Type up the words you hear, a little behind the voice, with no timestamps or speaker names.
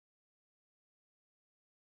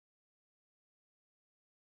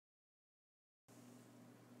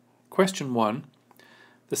Question 1.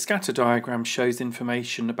 The scatter diagram shows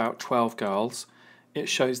information about 12 girls. It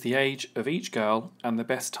shows the age of each girl and the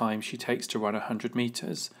best time she takes to run 100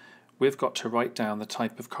 meters. We've got to write down the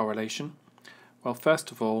type of correlation. Well,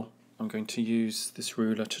 first of all, I'm going to use this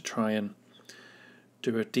ruler to try and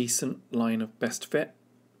do a decent line of best fit.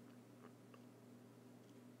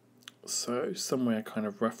 So somewhere kind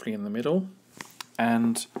of roughly in the middle.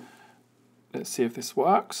 And let's see if this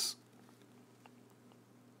works.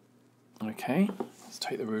 Okay, let's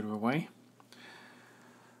take the ruler away.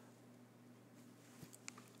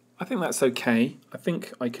 I think that's okay. I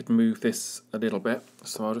think I could move this a little bit,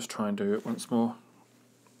 so I'll just try and do it once more.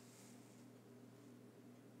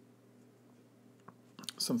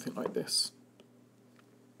 Something like this.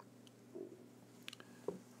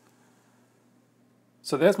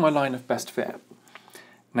 So there's my line of best fit.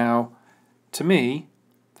 Now, to me,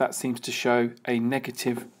 that seems to show a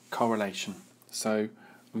negative correlation. So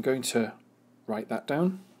I'm going to write that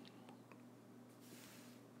down.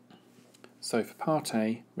 So for part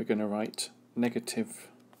A, we're going to write negative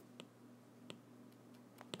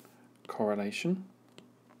correlation.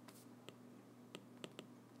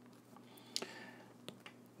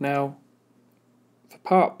 Now, for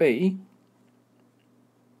part B,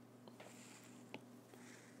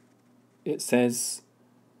 it says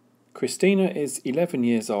Christina is 11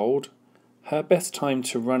 years old. Her best time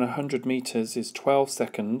to run 100 meters is 12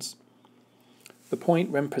 seconds. The point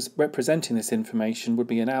representing this information would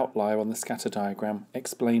be an outlier on the scatter diagram.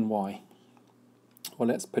 Explain why. Well,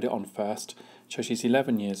 let's put it on first. So she's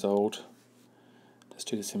 11 years old. Let's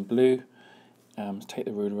do this in blue. Take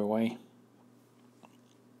the ruler away.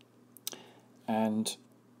 And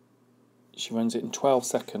she runs it in 12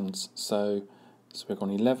 seconds. So we've gone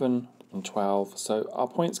 11 and 12. So our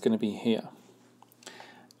point's going to be here.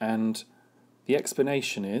 And the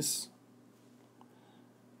explanation is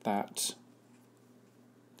that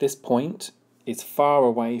this point is far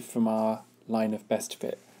away from our line of best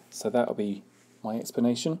fit. So that'll be my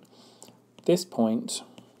explanation. This point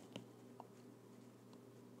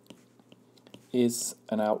is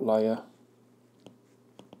an outlier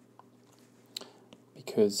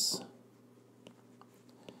because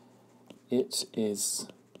it is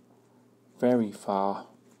very far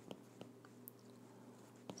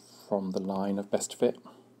from the line of best fit.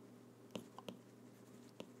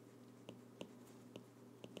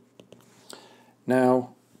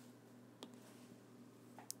 Now,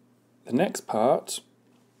 the next part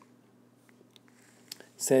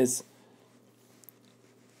says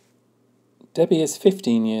Debbie is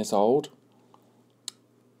 15 years old.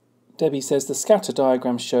 Debbie says the scatter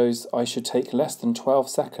diagram shows I should take less than 12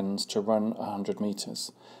 seconds to run 100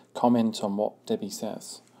 meters. Comment on what Debbie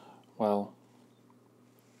says. Well,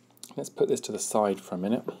 let's put this to the side for a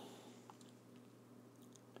minute.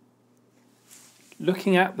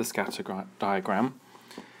 Looking at the scatter diagram,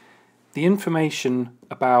 the information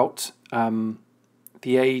about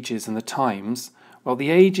the ages and the times, well,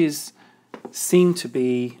 the ages seem to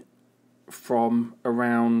be from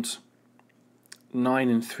around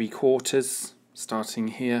 9 3/4, starting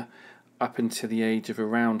here, up until the age of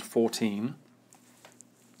around 14.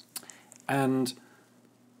 And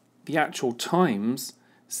the actual times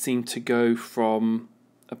seem to go from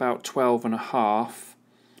about 12.5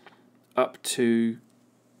 up to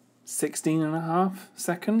 16.5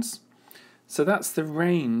 seconds. So that's the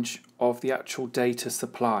range of the actual data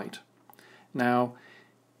supplied. Now,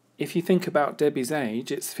 if you think about Debbie's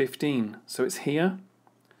age, it's 15, so it's here.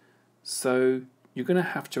 So you're going to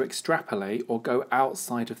have to extrapolate or go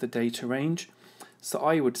outside of the data range. So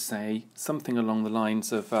I would say something along the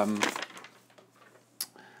lines of,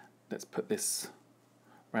 let's put this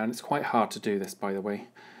around. It's quite hard to do this, by the way.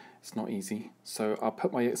 It's not easy. So I'll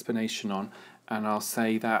put my explanation on and I'll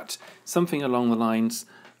say that something along the lines,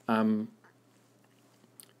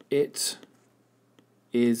 it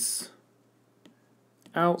is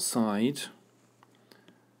outside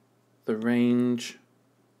the range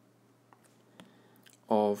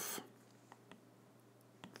of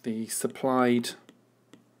the supplied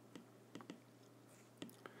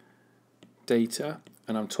data,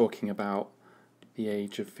 and I'm talking about the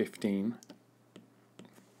age of 15.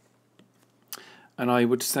 And I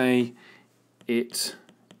would say it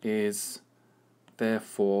is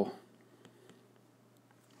therefore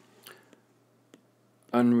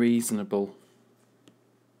unreasonable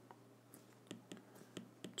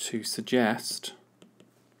to suggest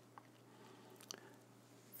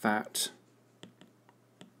that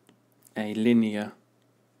a linear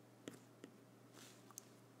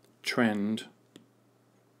trend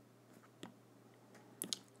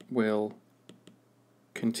will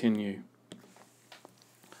continue.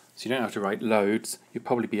 So you don't have to write loads. You'll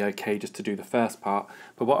probably be okay just to do the first part.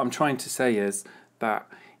 But what I'm trying to say is that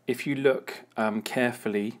if you look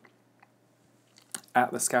carefully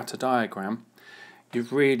at the scatter diagram,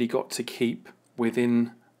 you've really got to keep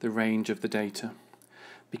within the range of the data.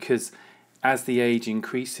 Because as the age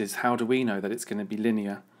increases, how do we know that it's going to be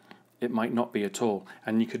linear? It might not be at all.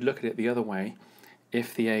 And you could look at it the other way.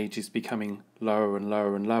 If the age is becoming lower and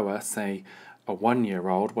lower and lower, say a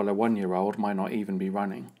 1-year-old, well, a 1-year-old might not even be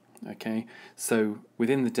running. Okay, so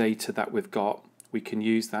within the data that we've got, we can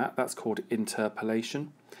use that. That's called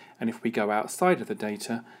interpolation. And if we go outside of the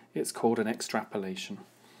data, it's called an extrapolation.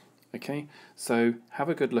 Okay, so have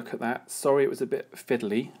a good look at that. Sorry it was a bit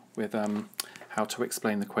fiddly with how to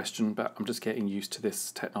explain the question, but I'm just getting used to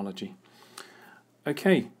this technology.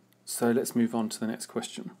 Okay, so let's move on to the next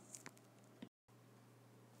question.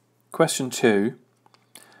 Question 2,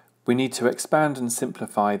 we need to expand and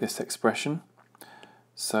simplify this expression.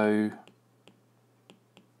 So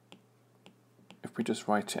if we just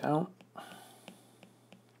write it out,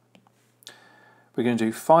 we're going to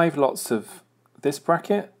do 5 lots of this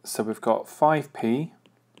bracket. So we've got 5p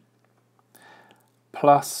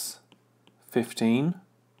plus 15.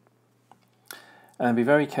 And be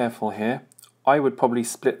very careful here. I would probably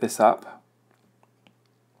split this up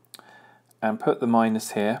and put the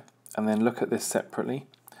minus here and then look at this separately.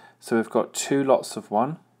 So we've got 2 lots of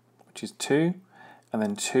 1, which is 2, and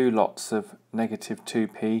then 2 lots of negative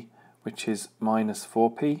 2p, which is minus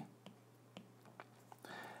 4p.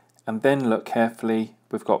 And then look carefully,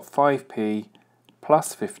 we've got 5p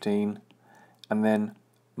plus 15, and then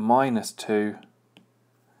minus 2,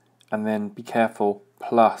 and then be careful,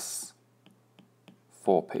 plus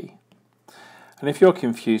 4p. And if you're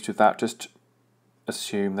confused with that, just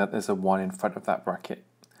assume that there's a 1 in front of that bracket.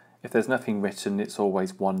 If there's nothing written, it's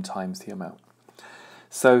always 1 times the amount.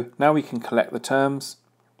 So now we can collect the terms.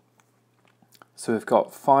 So we've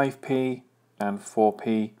got 5p and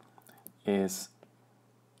 4p is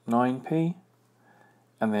 9p,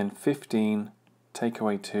 and then 15 take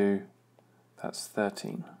away 2, that's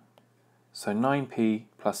 13. So 9p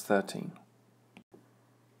plus 13.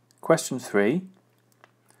 Question 3.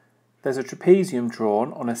 There's a trapezium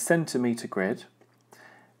drawn on a centimetre grid,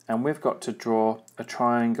 and we've got to draw a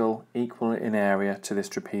triangle equal in area to this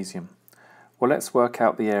trapezium. Well, let's work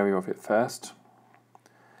out the area of it first.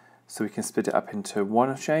 So we can split it up into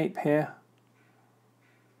 1 shape here,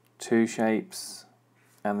 2 shapes,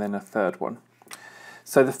 and then a 3rd one.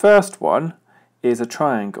 So the first one is a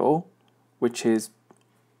triangle which is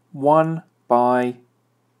 1 by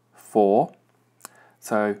 4.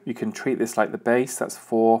 So you can treat this like the base, that's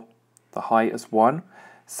 4, the height as 1.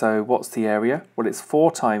 So what's the area? Well, it's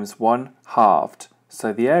 4 times 1 halved.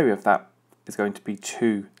 So the area of that is going to be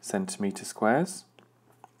 2 centimetre squares.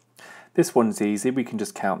 This one's easy, we can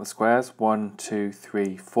just count the squares. 1, 2,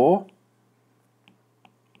 3, 4.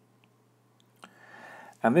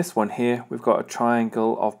 And this one here, we've got a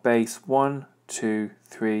triangle of base 1, 2,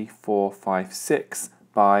 3, 4, 5, 6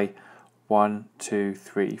 by 1, 2,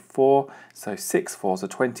 3, 4. So 6 fours are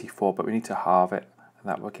 24, but we need to halve it, and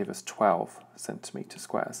that will give us 12 centimetre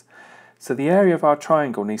squares. So the area of our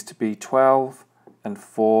triangle needs to be 12 and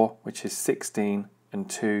 4, which is 16, and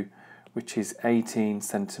 2, which is 18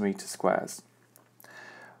 centimetre squares.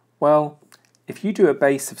 Well, if you do a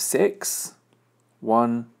base of 6,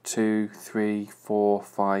 1, 2, 3, 4,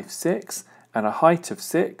 5, 6, and a height of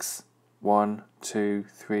 6, 1, 2,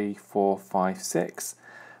 3, 4, 5, 6,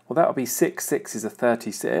 well, that'll be 6 sixes are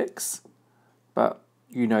 36, but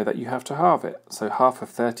you know that you have to halve it. So half of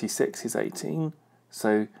 36 is 18.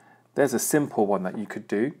 So there's a simple one that you could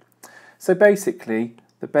do. So basically,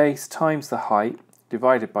 the base times the height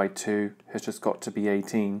divided by 2 has just got to be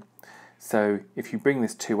 18. So if you bring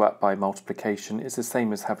this 2 up by multiplication, it's the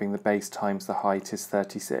same as having the base times the height is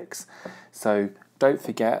 36. So don't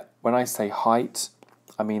forget, when I say height,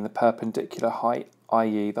 I mean the perpendicular height,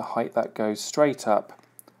 i.e. the height that goes straight up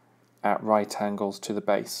at right angles to the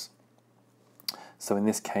base. So in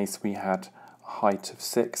this case we had a height of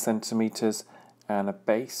 6 centimetres and a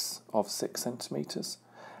base of 6 centimetres,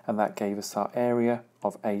 and that gave us our area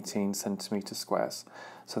of 18 centimetre squares.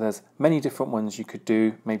 So there's many different ones you could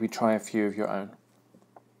do, maybe try a few of your own.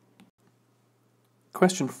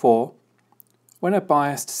 Question 4. When a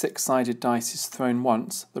biased 6-sided dice is thrown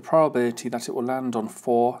once, the probability that it will land on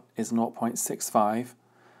 4 is 0.65.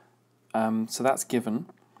 So that's given.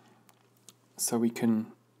 So we can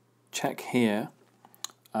check here.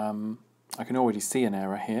 I can already see an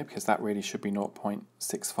error here because that really should be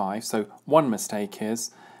 0.65. So one mistake is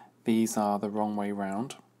these are the wrong way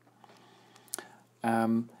round.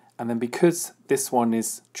 And And then because this one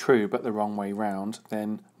is true but the wrong way round,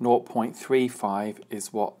 then 0.35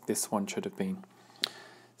 is what this one should have been.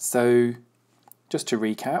 So just to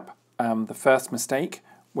recap, the first mistake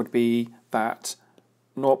would be that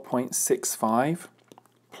 0.65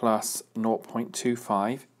 plus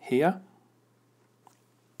 0.25 here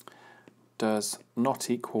does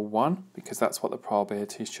not equal 1, because that's what the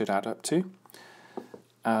probability should add up to.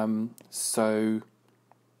 So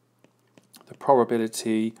the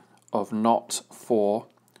probability of not 4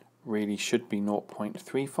 really should be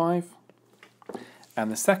 0.35. And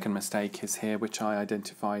the second mistake is here, which I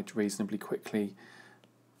identified reasonably quickly,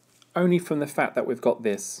 only from the fact that we've got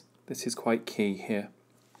this is quite key here,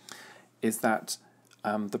 is that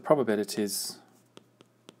the probabilities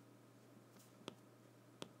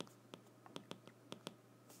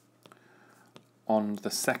on the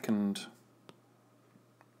second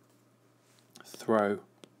throw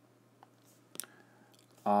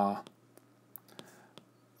are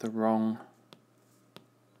the wrong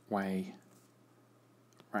way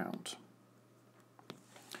round.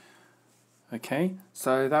 Okay,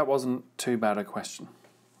 so that wasn't too bad a question.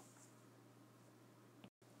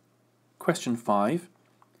 Question 5.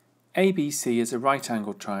 ABC is a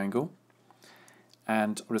right-angled triangle,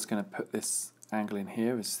 and I'm just going to put this angle in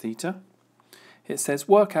here as theta. It says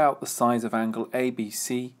work out the size of angle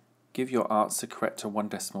ABC, give your answer correct to 1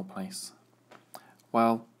 decimal place.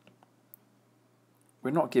 Well,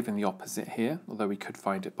 we're not given the opposite here, although we could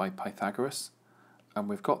find it by Pythagoras. And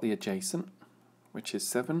we've got the adjacent, which is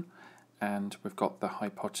 7, and we've got the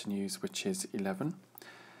hypotenuse, which is 11.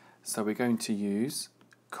 So we're going to use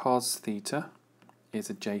cos theta is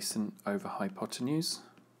adjacent over hypotenuse,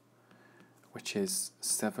 which is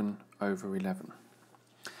 7 over 11.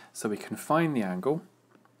 So we can find the angle,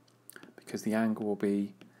 because the angle will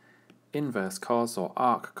be inverse cos or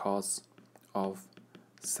arc cos of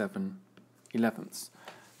 7/11.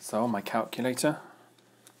 So on my calculator,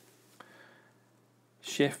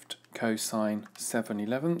 shift cosine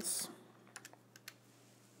 7/11.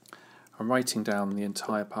 I'm writing down the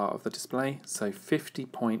entire part of the display, so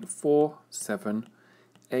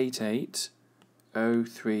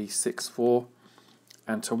 50.47880364,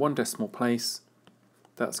 and to 1 decimal place,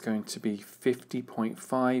 that's going to be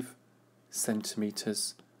 50.5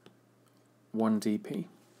 centimeters 1 dp.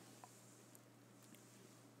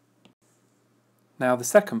 Now the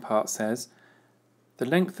second part says the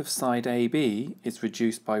length of side AB is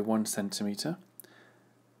reduced by 1 centimeter,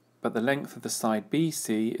 but the length of the side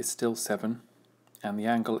BC is still 7, and the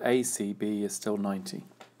angle ACB is still 90.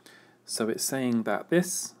 So it's saying that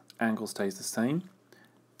this angle stays the same,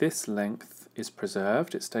 this length is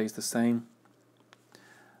preserved, it stays the same,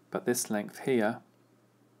 but this length here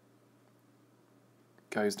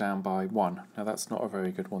goes down by 1. Now that's not a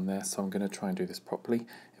very good one there, so I'm going to try and do this properly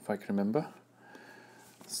if I can remember.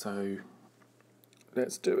 So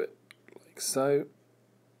let's do it like so.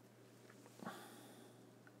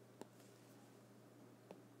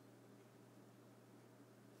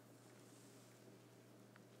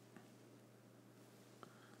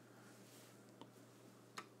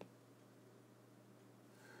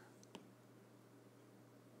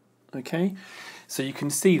 Okay, so you can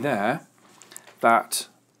see there that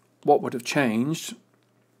what would have changed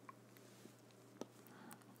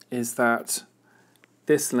is that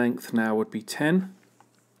this length now would be 10,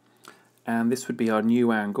 and this would be our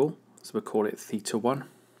new angle, so we'll call it theta 1.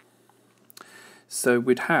 So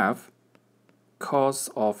we'd have cos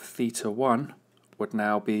of theta 1 would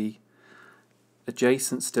now be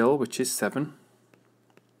adjacent still, which is 7,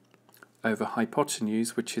 over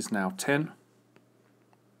hypotenuse, which is now 10,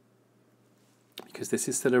 because this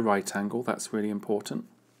is still a right angle, that's really important.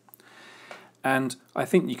 And I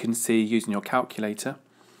think you can see using your calculator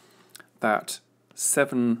that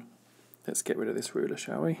 7, let's get rid of this ruler,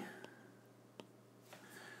 shall we?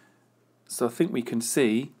 So I think we can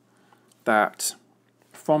see that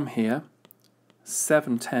from here,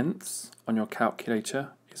 7/10 on your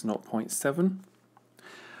calculator is 0.7.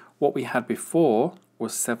 What we had before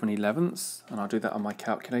was 7/11, and I'll do that on my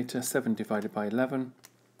calculator. 7 divided by 11,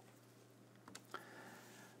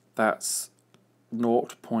 that's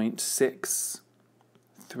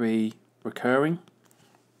 0.63 recurring.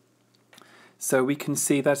 So we can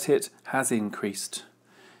see that it has increased.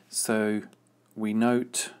 So we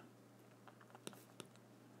note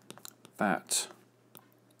that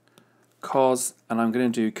cos, and I'm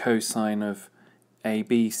going to do cosine of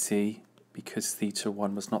ABC because theta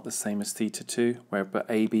 1 was not the same as theta 2, but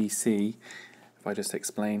ABC, if I just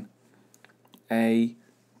explain, A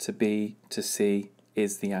to B to C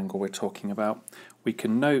is the angle we're talking about. We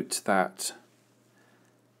can note that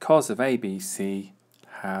cos of ABC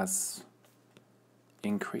has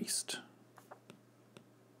increased.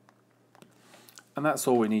 And that's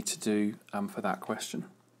all we need to do for that question.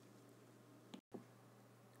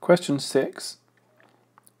 Question 6.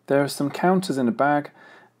 There are some counters in a bag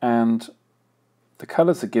and the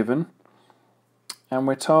colours are given, and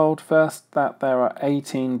we're told first that there are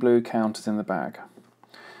 18 blue counters in the bag.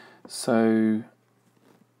 So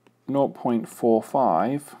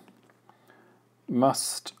 0.45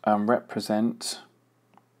 must represent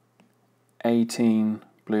 18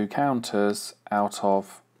 blue counters out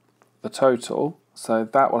of the total. So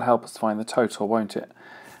that will help us find the total, won't it?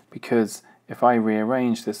 Because if I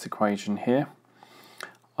rearrange this equation here,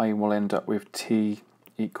 I will end up with t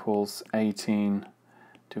equals 18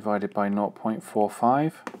 divided by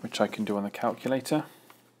 0.45, which I can do on the calculator.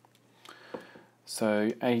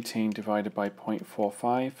 So 18 divided by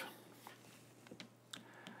 0.45,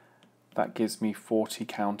 that gives me 40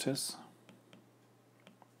 counters.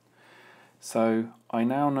 So I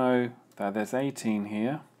now know that there's 18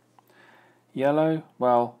 here. Yellow,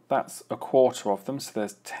 well, that's a quarter of them, so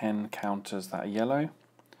there's 10 counters that are yellow.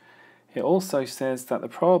 It also says that the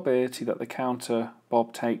probability that the counter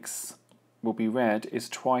Bob takes will be red is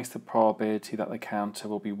twice the probability that the counter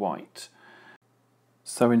will be white.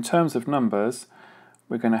 So in terms of numbers,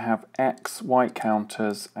 we're going to have x white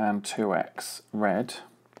counters and 2x red.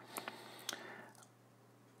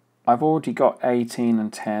 I've already got 18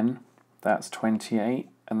 and 10, that's 28,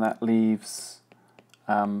 and that leaves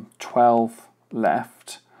 12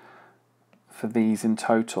 left for these in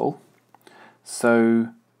total. So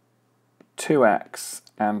 2x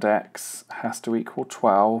and x has to equal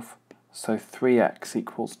 12, so 3x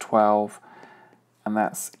equals 12, and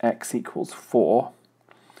that's x equals 4.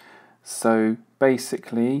 So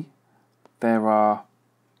basically there are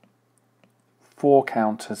 4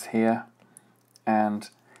 counters here and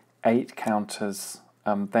 8 counters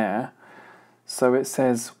there. So it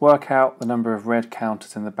says work out the number of red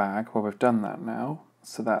counters in the bag. Well, we've done that now,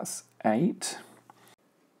 so that's 8.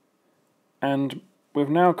 And we've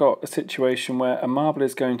now got a situation where a marble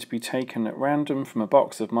is going to be taken at random from a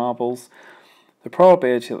box of marbles. The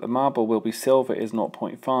probability that the marble will be silver is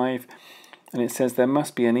 0.5, and it says there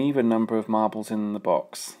must be an even number of marbles in the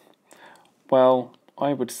box. Well,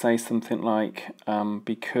 I would say something like,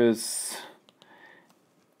 because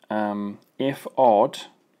if odd,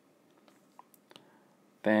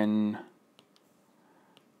 then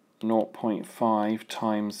 0.5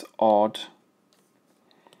 times odd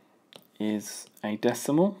is a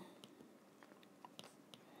decimal,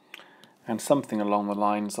 and something along the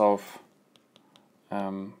lines of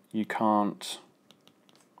you can't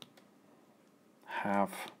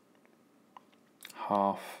have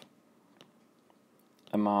half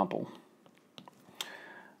a marble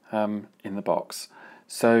in the box.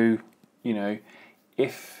 So, you know,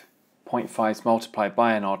 if 0.5 is multiplied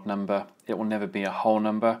by an odd number, it will never be a whole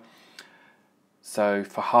number. So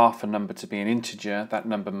for half a number to be an integer, that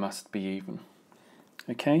number must be even.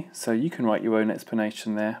 Okay, so you can write your own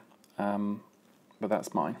explanation there, but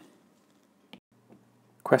that's mine.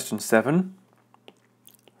 Question 7.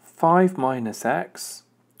 5 minus x,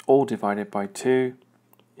 all divided by 2,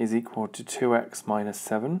 is equal to 2x minus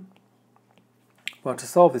 7. Well, to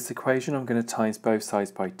solve this equation, I'm going to times both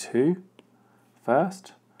sides by 2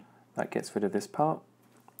 first. That gets rid of this part.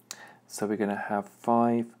 So we're going to have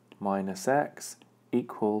 5 minus x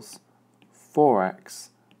equals 4x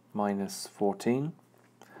minus 14.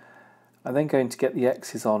 I'm then going to get the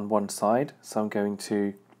x's on one side, so I'm going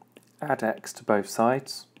to add x to both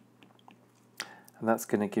sides, and that's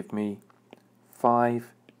going to give me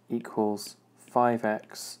 5 equals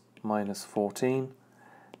 5x minus 14,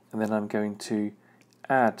 and then I'm going to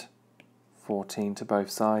add 14 to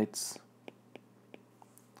both sides,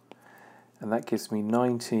 and that gives me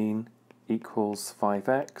 19 equals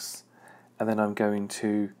 5x, and then I'm going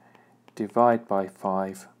to divide by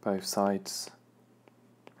 5 both sides,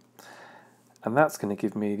 and that's going to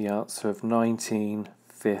give me the answer of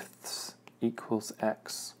 19/5 equals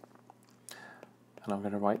x, and I'm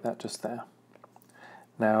going to write that just there.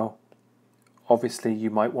 Now obviously you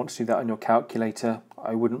might want to do that on your calculator.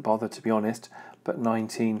 I wouldn't bother, to be honest, but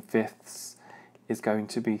 19/5 is going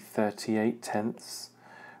to be 38/10,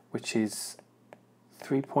 which is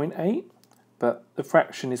 3.8, but the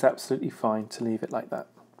fraction is absolutely fine to leave it like that.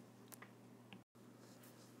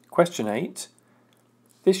 Question 8.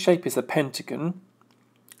 This shape is a pentagon,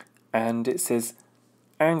 and it says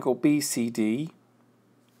angle BCD,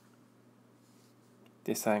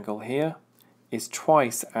 this angle here, is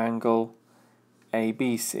twice angle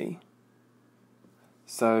ABC.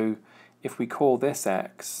 So if we call this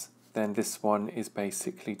x, then this one is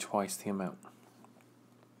basically twice the amount.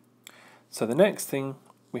 So the next thing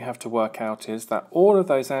we have to work out is that all of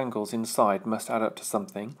those angles inside must add up to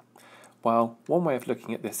something. Well, one way of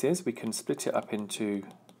looking at this is we can split it up into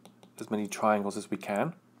as many triangles as we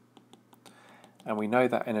can. And we know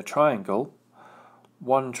that in a triangle,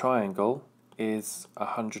 one triangle is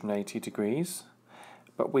 180 degrees,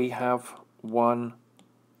 but we have 1,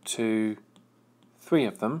 2, 3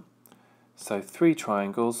 of them. So 3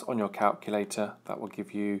 triangles on your calculator, that will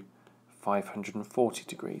give you 540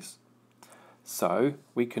 degrees. So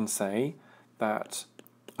we can say that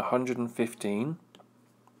 115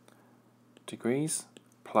 degrees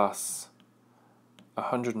plus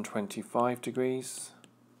 125 degrees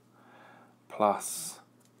plus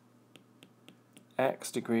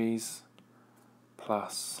x degrees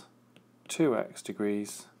plus 2x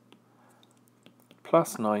degrees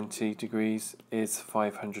plus 90 degrees is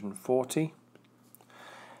 540.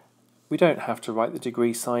 We don't have to write the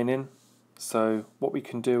degree sign in, so what we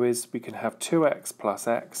can do is we can have 2x plus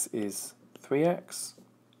x is 3x.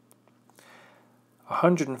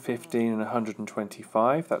 115 and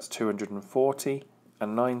 125, that's 240,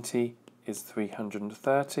 and 90 is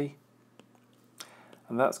 330.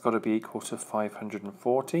 And that's got to be equal to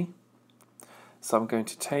 540. So I'm going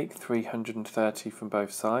to take 330 from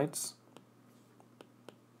both sides.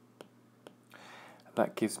 And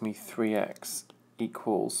that gives me 3x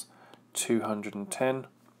equals 210.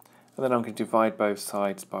 And then I'm going to divide both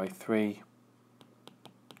sides by 3.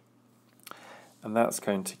 And that's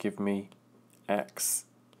going to give me x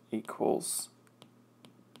equals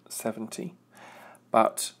 70.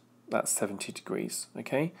 But that's 70 degrees,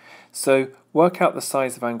 okay? So work out the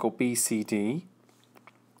size of angle BCD.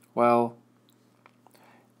 Well,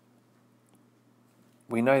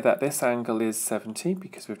 we know that this angle is 70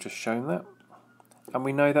 because we've just shown that. And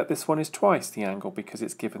we know that this one is twice the angle because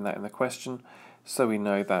it's given that in the question. So we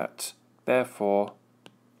know that, therefore,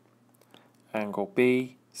 angle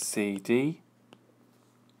BCD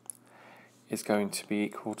is going to be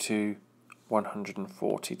equal to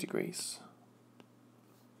 140 degrees.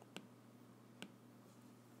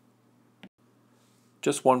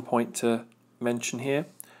 Just one point to mention here.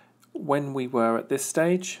 When we were at this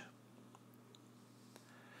stage,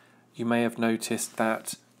 you may have noticed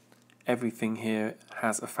that everything here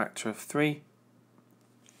has a factor of 3.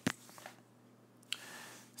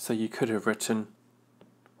 So you could have written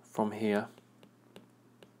from here,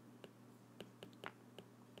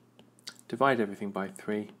 divide everything by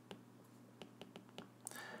 3,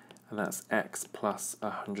 and that's x plus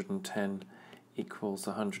 110 equals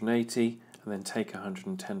 180, and then take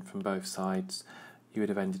 110 from both sides. You would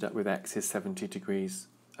have ended up with x is 70 degrees,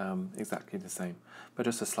 exactly the same, but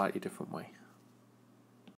just a slightly different way.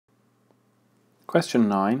 Question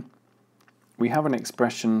 9. We have an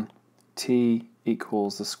expression t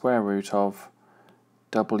equals the square root of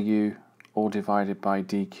w all divided by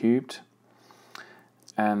d cubed,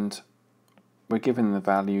 and we're given the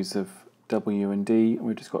values of w and d.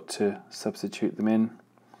 We've just got to substitute them in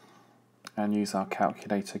and use our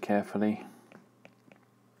calculator carefully.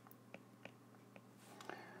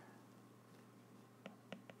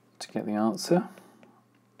 To get the answer.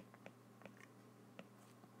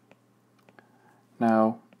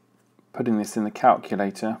 Now, putting this in the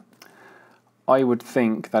calculator, I would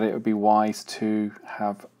think that it would be wise to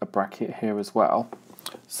have a bracket here as well.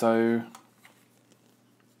 So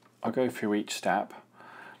I'll go through each step.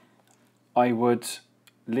 I would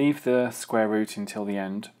leave the square root until the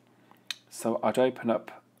end. So I'd open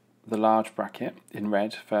up the large bracket in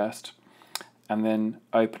red first, and then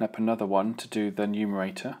open up another one to do the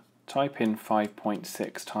numerator. Type in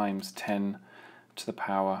 5.6 times 10 to the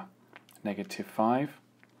power negative 5.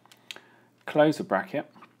 Close a bracket.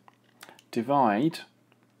 Divide,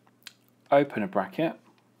 open a bracket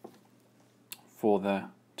for the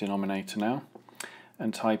denominator now,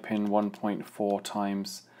 and type in 1.4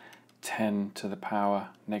 times 10 to the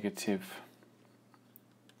power negative,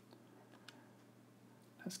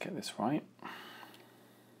 let's get this right,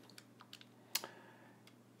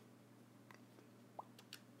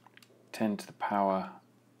 to the power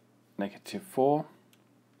negative 4.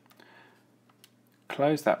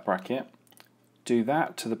 Close that bracket, do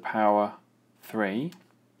that to the power 3,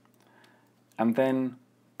 and then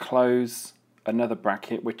close another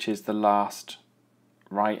bracket, which is the last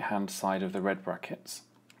right hand side of the red brackets,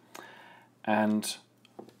 and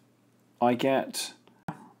I get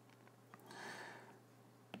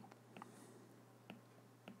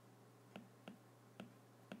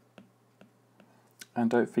and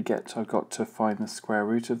don't forget I've got to find the square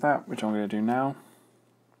root of that, which I'm going to do now.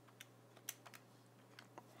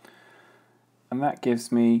 And that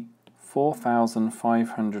gives me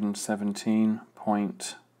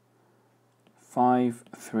 4,517.5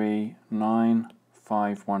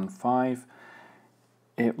 539,515.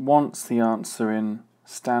 It wants the answer in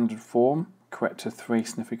standard form, correct to 3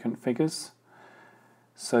 significant figures.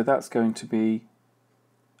 So that's going to be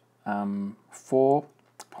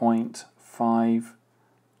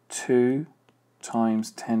 4.52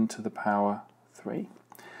 times 10 to the power 3.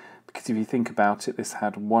 Because if you think about it, this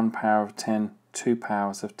had 1 power of 10, 2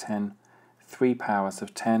 powers of 10, 3 powers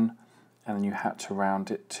of 10, and then you had to round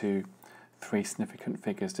it to 3 significant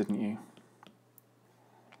figures, didn't you?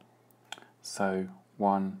 So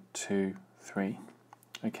 1, 2, 3.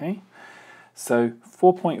 Okay, so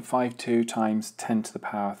 4.52 times 10 to the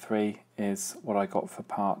power 3 is what I got for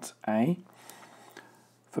part A.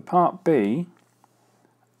 For part B,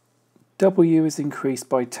 W is increased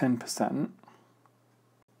by 10%.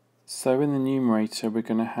 So in the numerator we're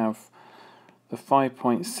going to have the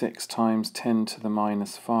 5.6 times 10 to the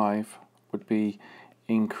minus 5 would be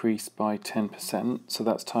increased by 10%, so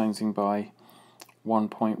that's timesing by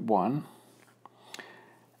 1.1.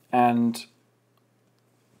 And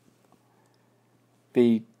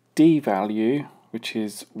the D value, which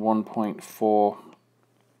is 1.4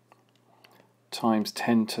 times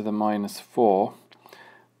 10 to the minus 4,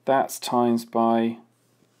 that's times by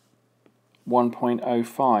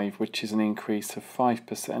 1.05, which is an increase of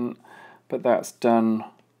 5%, but that's done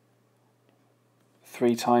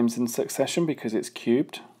 3 times in succession because it's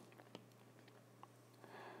cubed.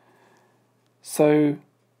 So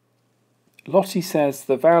Lottie says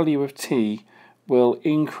the value of t will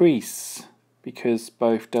increase because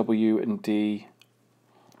both W and D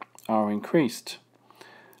are increased.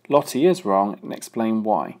 Lottie is wrong, and explain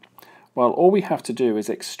why. Well, all we have to do is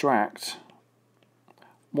extract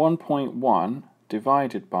 1.1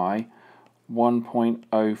 divided by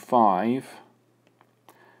 1.05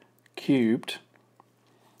 cubed,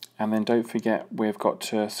 and then don't forget we've got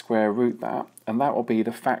to square root that, and that will be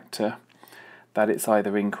the factor that it's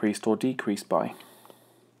either increased or decreased by.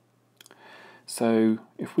 So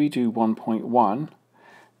if we do 1.1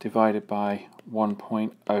 divided by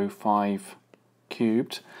 1.05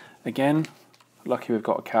 cubed, again, lucky we've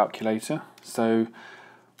got a calculator, so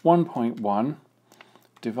 1.1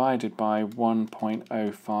 divided by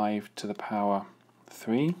 1.05 to the power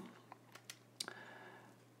 3,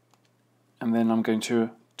 and then I'm going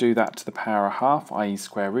to do that to the power of half, i.e.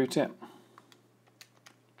 square root it.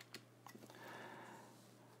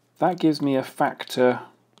 That gives me a factor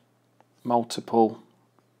multiple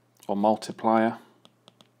or multiplier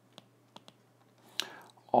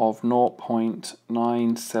of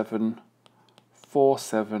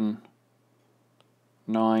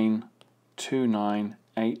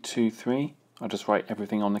 0.9747929,823. I'll just write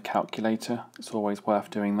everything on the calculator. It's always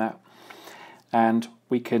worth doing that. And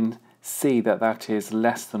we can see that that is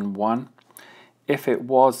less than 1. If it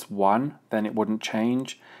was 1, then it wouldn't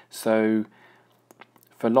change. So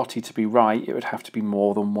for Lottie to be right, it would have to be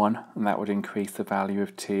more than 1, and that would increase the value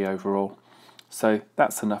of t overall. So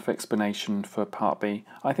that's enough explanation for part B.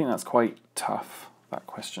 I think that's quite tough, that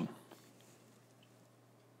question.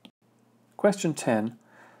 Question 10.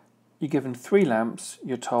 You're given 3 lamps.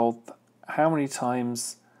 You're told how many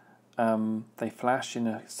times they flash in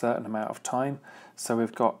a certain amount of time. So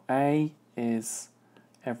we've got A is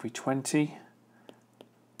every 20,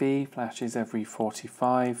 B flashes every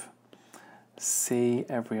 45, C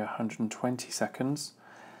every 120 seconds.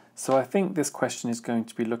 So I think this question is going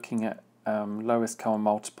to be looking at lowest common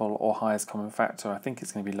multiple or highest common factor. I think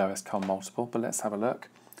it's going to be lowest common multiple, but let's have a look.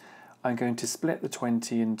 I'm going to split the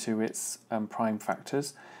 20 into its prime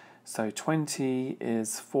factors. So 20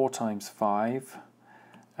 is 4 times 5,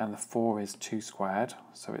 and the 4 is 2 squared,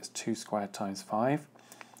 so it's 2 squared times 5.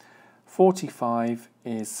 45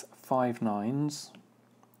 is 5 9s,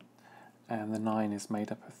 and the 9 is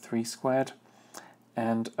made up of 3 squared.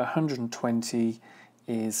 And 120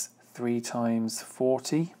 is 3 times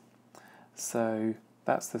 40, so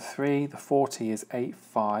that's the 3. The 40 is 8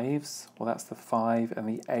 5s, well that's the 5, and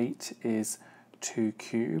the 8 is 2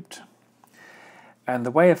 cubed. And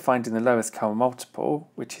the way of finding the lowest common multiple,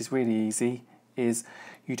 which is really easy, is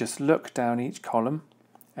you just look down each column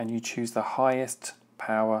and you choose the highest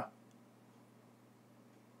power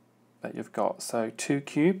that you've got. So 2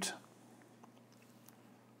 cubed.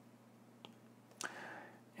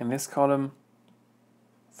 In this column,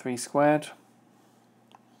 3 squared.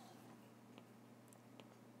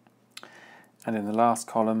 And in the last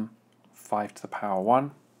column, 5 to the power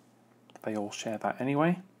 1. They all share that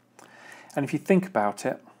anyway. And if you think about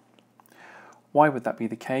it, why would that be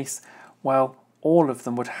the case? Well, all of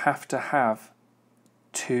them would have to have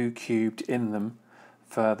 2 cubed in them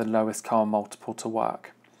for the lowest common multiple to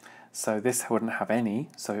work. So this wouldn't have any,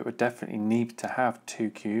 so it would definitely need to have 2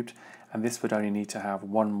 cubed, and this would only need to have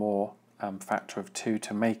one more factor of 2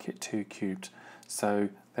 to make it 2 cubed. So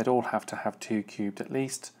they'd all have to have 2 cubed at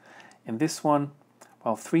least. In this one,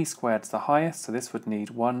 well, 3 squared is the highest, so this would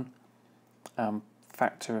need one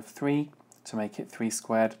factor of 3 to make it 3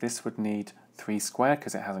 squared. This would need 3 squared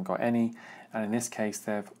because it hasn't got any, and in this case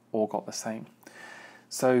they've all got the same.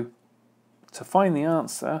 So to find the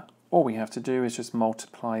answer, all we have to do is just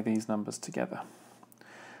multiply these numbers together.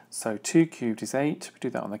 So 2 cubed is 8, we do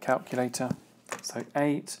that on the calculator. So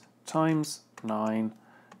 8 times 9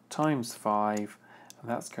 times 5, and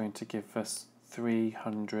that's going to give us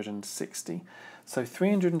 360. So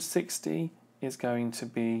 360 is going to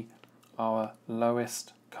be our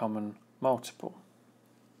lowest common multiple.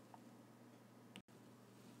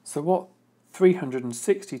 So what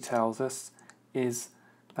 360 tells us is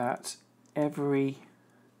that every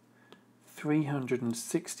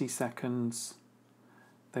 360 seconds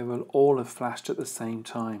they will all have flashed at the same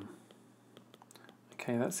time.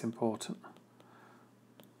 Okay, that's important.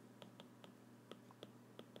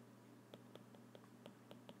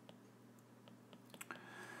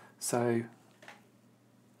 So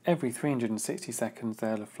every 360 seconds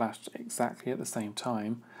they'll have flashed exactly at the same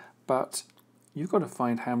time, but you've got to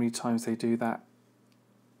find how many times they do that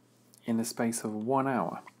in the space of 1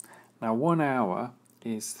 hour. Now 1 hour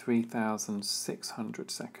is 3,600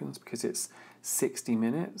 seconds because it's 60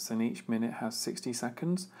 minutes and each minute has 60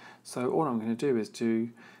 seconds. So all I'm going to do is do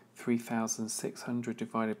 3,600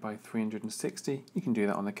 divided by 360. You can do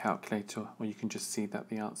that on the calculator, or you can just see that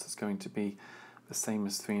the answer is going to be the same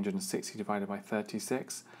as 360 divided by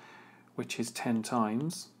 36, which is 10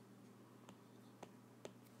 times.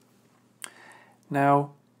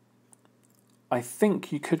 Now, I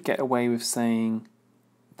think you could get away with saying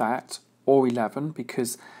that, or 11,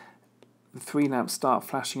 because the 3 lamps start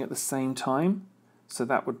flashing at the same time, so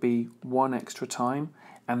that would be 1 extra time,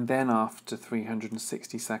 and then after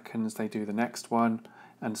 360 seconds they do the next one,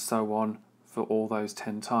 and so on for all those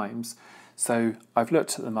 10 times. So I've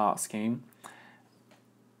looked at the mark scheme.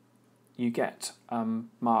 You get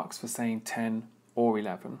marks for saying 10 or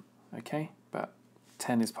 11, okay? But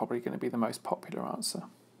 10 is probably going to be the most popular answer.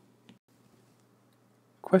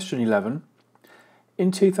 Question 11.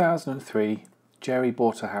 In 2003, Jerry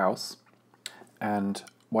bought a house, and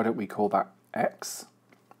why don't we call that X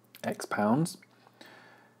pounds.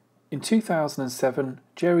 In 2007,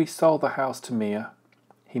 Jerry sold the house to Mia.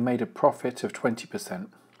 He made a profit of 20%.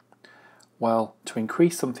 Well, to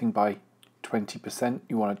increase something by 20%,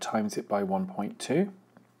 you want to times it by 1.2.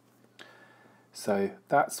 So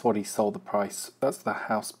that's what he sold the price. That's the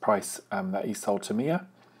house price that he sold to Mia.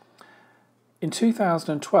 In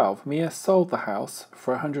 2012, Mia sold the house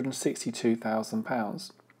for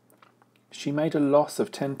 £162,000. She made a loss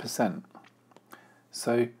of 10%.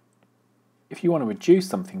 So if you want to reduce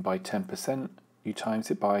something by 10%, you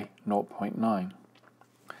times it by 0.9.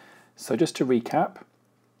 So just to recap,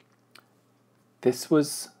 this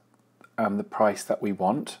was the price that we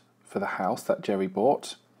want for the house that Jerry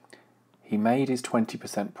bought. He made his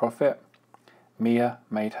 20% profit. Mia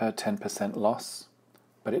made her 10% loss.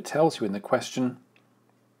 But it tells you in the question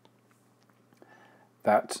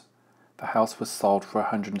that the house was sold for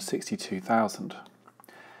 £162,000.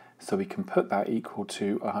 So we can put that equal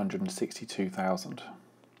to 162,000.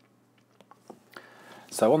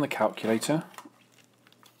 So on the calculator,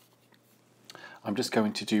 I'm just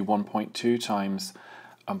going to do 1.2 times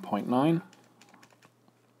 0.9.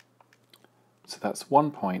 So that's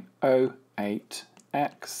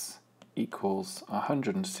 1.08x equals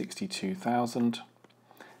 162,000.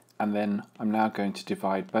 And then I'm now going to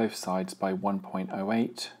divide both sides by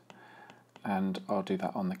 1.08, and I'll do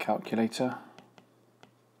that on the calculator.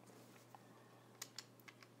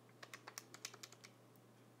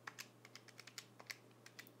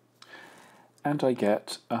 And I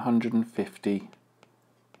get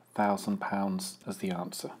 £150,000 as the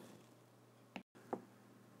answer.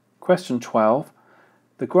 Question 12.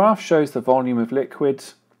 The graph shows the volume of liquid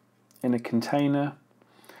in a container,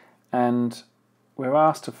 and we're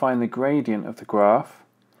asked to find the gradient of the graph.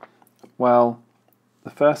 Well,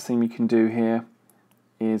 the first thing we can do here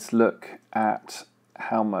is look at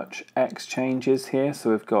how much x changes here.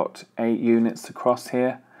 So we've got 8 units across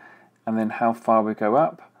here, and then how far we go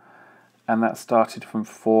up. And that started from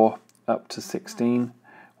 4 up to 16,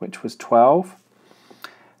 which was 12.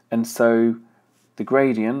 And so the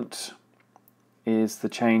gradient is the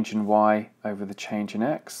change in y over the change in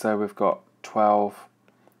x. So we've got 12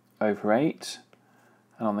 over 8.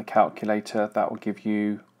 And on the calculator, that will give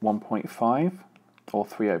you 1.5 or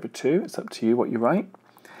 3 over 2. It's up to you what you write.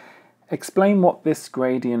 Explain what this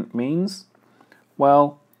gradient means.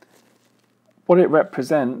 Well, what it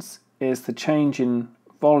represents is the change in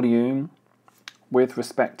volume with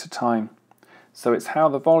respect to time. So it's how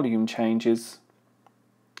the volume changes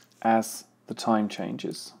as the time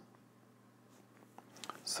changes.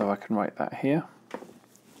 So I can write that here.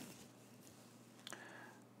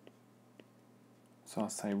 So I'll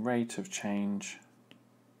say rate of change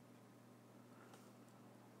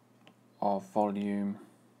of volume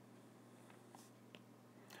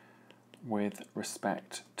with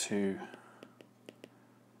respect to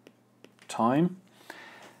time.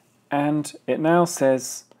 And it now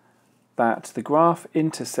says that the graph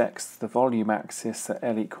intersects the volume axis at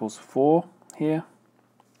L equals 4 here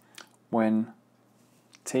when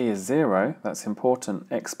t is 0. That's important.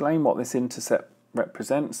 Explain what this intercept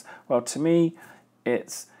represents. Well, to me,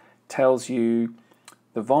 it tells you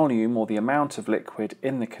the volume or the amount of liquid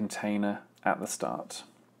in the container at the start.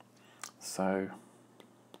 So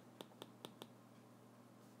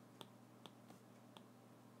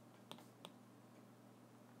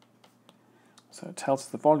it tells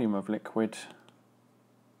the volume of liquid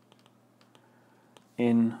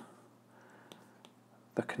in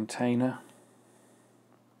the container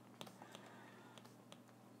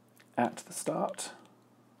at the start.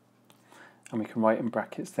 And we can write in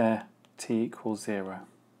brackets there, t equals 0.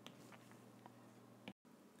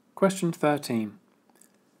 Question 13.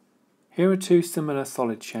 Here are two similar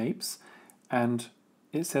solid shapes, and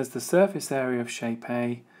it says the surface area of shape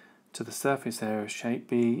A to the surface area of shape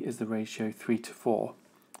B is the ratio 3 to 4.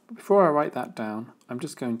 But before I write that down, I'm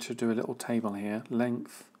just going to do a little table here,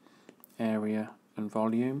 length, area and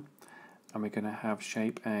volume, and we're going to have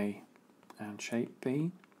shape A and shape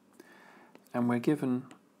B, and we're given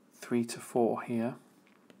 3 to 4 here,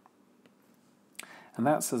 and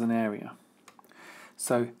that's as an area.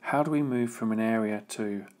 So how do we move from an area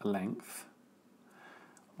to a length?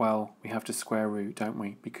 Well, we have to square root, don't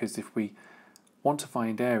we? Because if we want to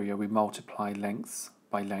find area, we multiply lengths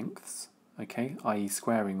by lengths, okay, i.e.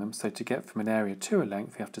 squaring them. So to get from an area to a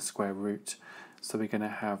length, we have to square root. So we're going to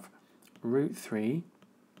have root 3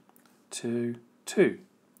 to 2,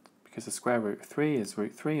 because the square root of 3 is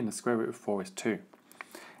root 3 and the square root of 4 is 2.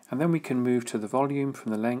 And then we can move to the volume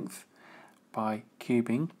from the length by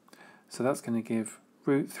cubing. So that's going to give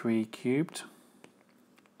root 3 cubed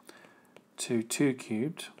to 2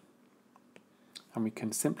 cubed. And we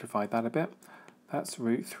can simplify that a bit. That's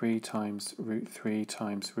root 3 times root 3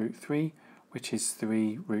 times root 3, which is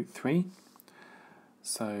 3 root 3.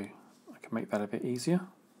 So I can make that a bit easier.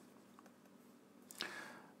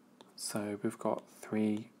 So we've got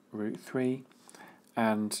 3 root 3,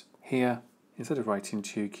 and here, instead of writing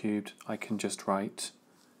 2 cubed, I can just write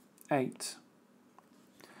 8.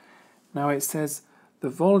 Now it says the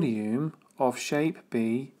volume of shape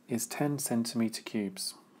B is 10 centimetre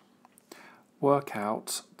cubes. Work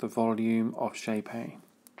out the volume of shape A.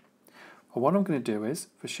 Well, what I'm going to do is,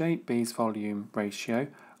 for shape B's volume ratio,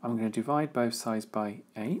 I'm going to divide both sides by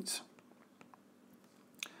 8.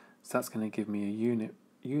 So that's going to give me a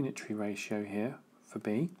unitary ratio here for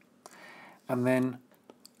B. And then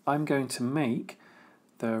I'm going to make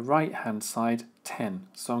the right hand side 10.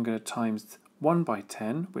 So I'm going to times 1 by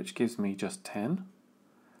 10, which gives me just 10.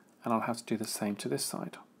 And I'll have to do the same to this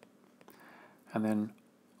side. And then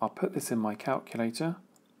I'll put this in my calculator,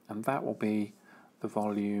 and that will be the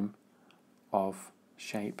volume of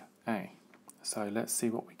shape A. So let's see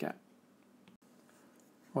what we get.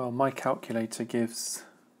 Well, my calculator gives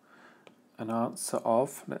an answer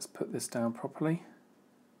of, let's put this down properly,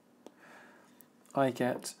 I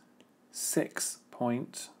get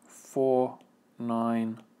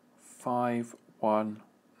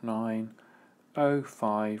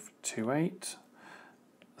 6.495190528.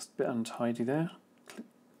 That's a bit untidy there.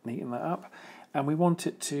 Neaten that up, and we want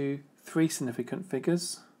it to 3 significant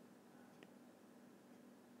figures.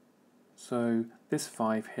 So this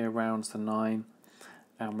 5 here rounds the 9,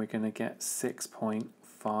 and we're going to get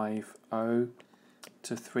 6.50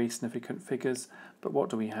 to 3 significant figures. But what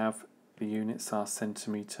do we have? The units are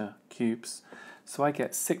centimetre cubes, so I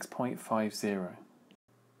get 6.50.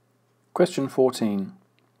 Question 14.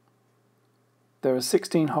 There are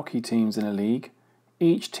 16 hockey teams in a league.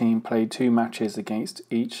 Each team played 2 matches against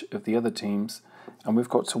each of the other teams, and we've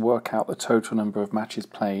got to work out the total number of matches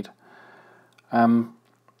played. I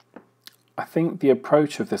think the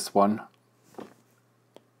approach of this one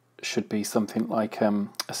should be something like a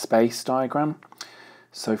space diagram.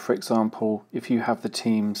 So for example, if you have the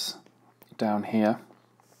teams down here,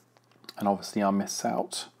 and obviously I'll miss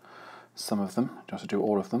out some of them, you have to do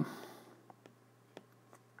all of them.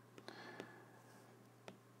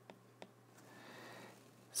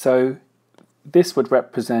 So this would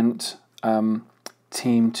represent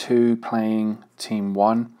Team 2 playing Team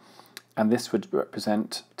 1, and this would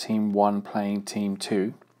represent Team 1 playing Team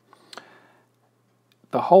 2.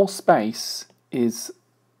 The whole space is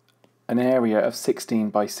an area of 16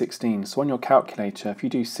 by 16. So on your calculator, if you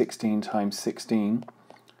do 16 times 16,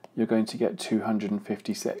 you're going to get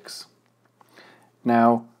 256.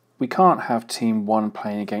 Now, we can't have Team 1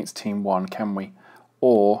 playing against Team 1, can we?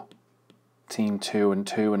 Or Team 2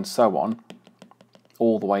 and so on,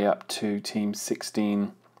 all the way up to Team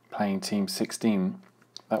 16 playing Team 16.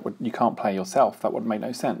 You can't play yourself, that would make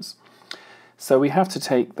no sense. So we have to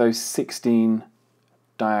take those 16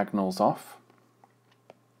 diagonals off,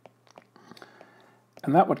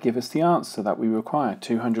 and that would give us the answer that we require,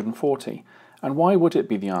 240. And why would it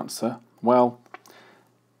be the answer? Well,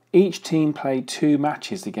 each team played 2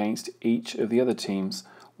 matches against each of the other teams.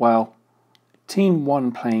 Well, Team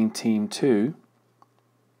 1 playing Team 2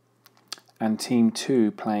 and Team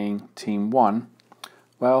 2 playing Team 1,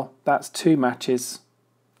 well, that's 2 matches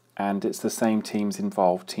and it's the same teams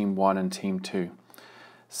involved, Team 1 and Team 2.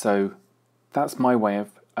 So that's my way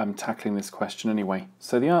of tackling this question anyway.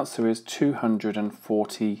 So the answer is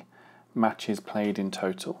 240 matches played in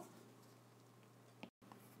total.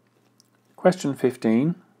 Question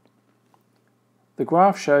 15. The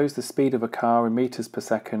graph shows the speed of a car in meters per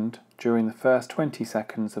second during the first 20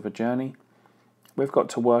 seconds of a journey. We've got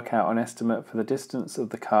to work out an estimate for the distance of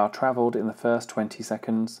the car travelled in the first 20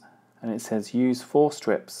 seconds, and it says use 4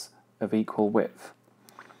 strips of equal width.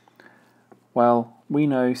 Well, we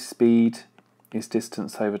know speed is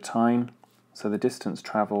distance over time, so the distance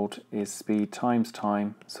travelled is speed times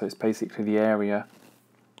time, so it's basically the area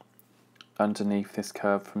underneath this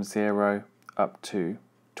curve from 0 up to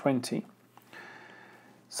 20.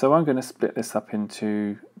 So I'm going to split this up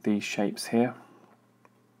into these shapes here.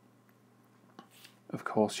 Of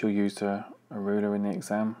course, you'll use a ruler in the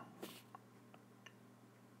exam.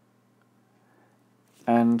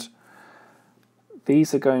 And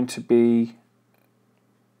these are going to be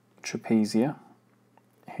trapezia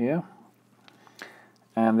here,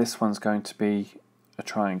 and this one's going to be a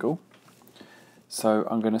triangle. So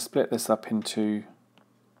I'm going to split this up into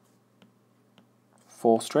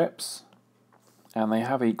 4 strips, and they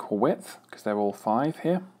have equal width because they're all 5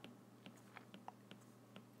 here.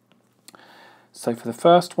 So for the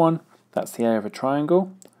first one, that's the area of a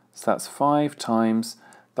triangle, so that's 5 times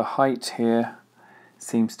the height here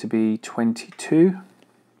seems to be 22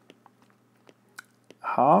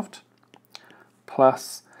 halved,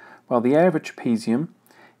 plus, well, the area of a trapezium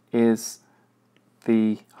is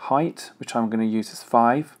the height, which I'm going to use as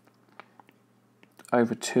 5,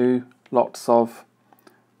 over 2 lots of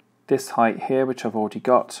this height here, which I've already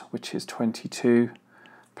got, which is 22,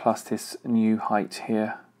 plus this new height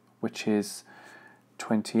here, which is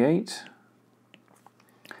 28.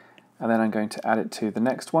 And then I'm going to add it to the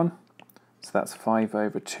next one. So that's 5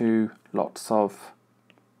 over 2 lots of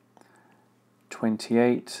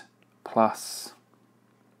 28 plus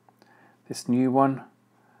this new one,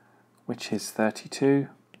 which is 32,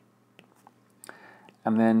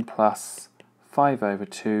 and then plus 5 over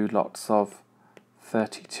 2 lots of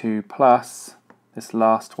 32 plus this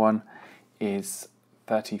last one is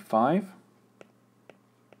 35.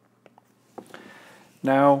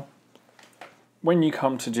 Now, when you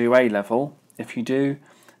come to do A level, if you do,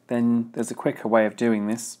 then there's a quicker way of doing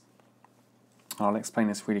this. I'll explain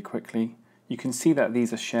this really quickly. You can see that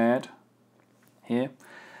these are shared here.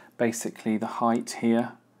 Basically, the height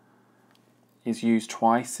here is used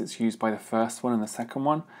twice. It's used by the first one and the second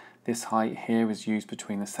one. This height here is used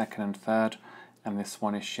between the second and third, and this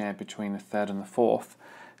one is shared between the third and the fourth.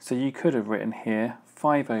 So you could have written here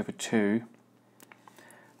 5 over 2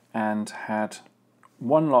 and had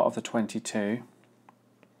 1 lot of the 22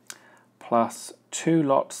 plus 2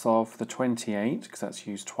 lots of the 28, because that's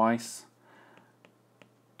used twice,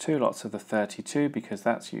 2 lots of the 32 because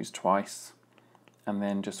that's used twice, and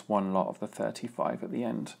then just 1 lot of the 35 at the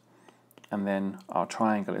end. And then our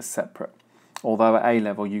triangle is separate. Although at A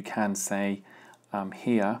level you can say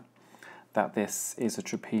here that this is a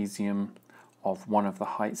trapezium of one of the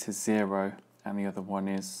heights is 0 and the other one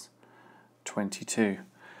is 22.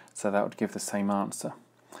 So that would give the same answer.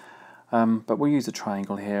 But we'll use a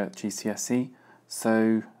triangle here at GCSE.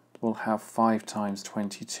 So we'll have 5 times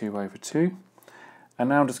 22 over 2. And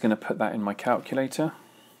now I'm just going to put that in my calculator.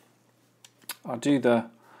 I'll do the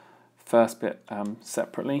first bit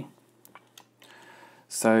separately.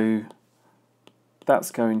 So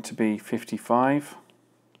that's going to be 55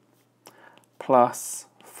 plus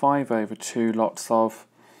 5 over 2 lots of,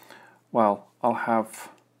 well, I'll have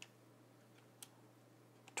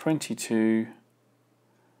 22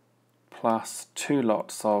 plus 2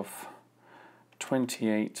 lots of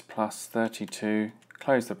 28 plus 32,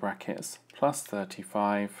 close the brackets, plus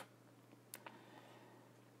 35.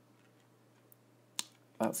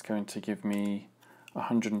 That's going to give me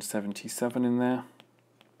 177 in there.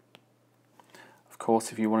 Of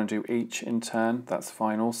course, if you want to do each in turn, that's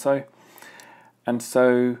fine also. And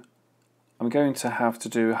so I'm going to have to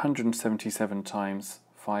do 177 times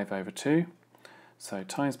 5 over 2. So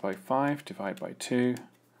times by 5, divide by 2.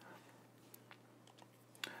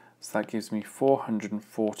 So that gives me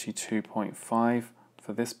 442.5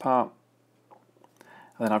 for this part.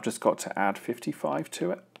 And then I've just got to add 55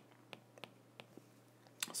 to it.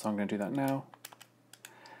 So I'm going to do that now.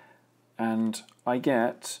 And I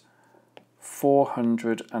get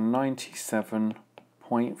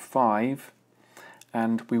 497.5.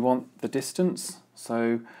 And we want the distance,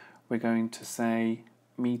 so we're going to say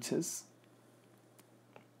meters.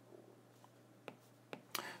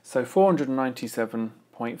 So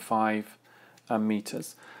 497.5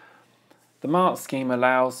 meters. The mark scheme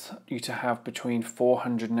allows you to have between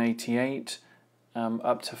 488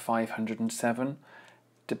 up to 507,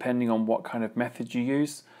 depending on what kind of method you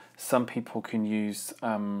use. Some people can use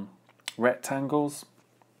rectangles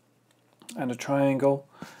and a triangle.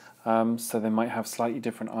 So they might have slightly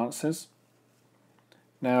different answers.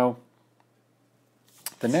 Now,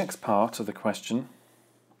 the next part of the question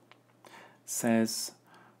says,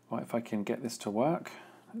 well, if I can get this to work,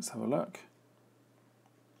 let's have a look.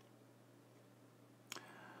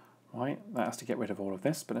 Right, that has to get rid of all of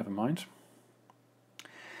this, but never mind.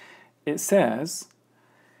 It says,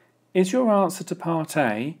 is your answer to part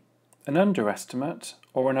A an underestimate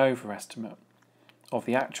or an overestimate of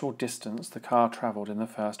the actual distance the car travelled in the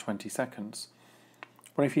first 20 seconds?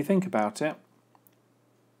 Well, if you think about it,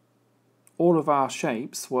 all of our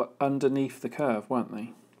shapes were underneath the curve, weren't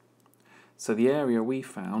they? So the area we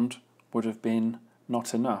found would have been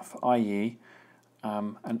not enough, i.e.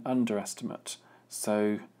 an underestimate.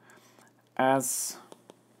 So as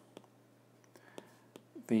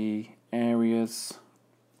the areas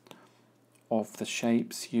of the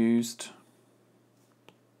shapes used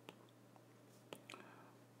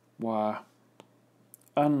were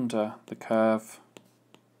under the curve,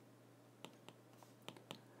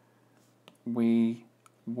 we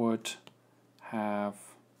would have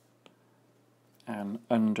an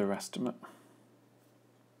underestimate.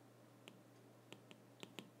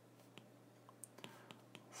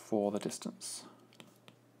 For the distance.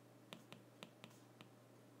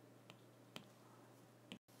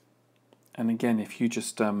 And again, if you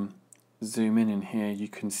just zoom in here, you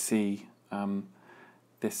can see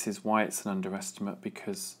this is why it's an underestimate,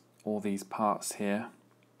 because all these parts here,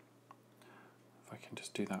 if I can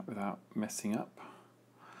just do that without messing up.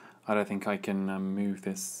 I don't think I can move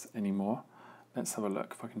this anymore. Let's have a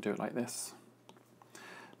look if I can do it like this.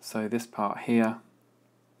 So this part here,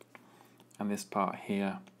 and this part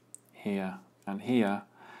here, here, and here,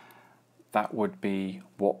 that would be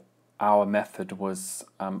what our method was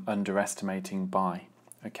underestimating by.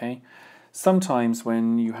 Okay. Sometimes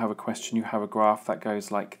when you have a question, you have a graph that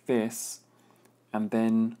goes like this, and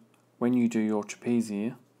then when you do your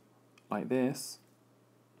trapezium like this,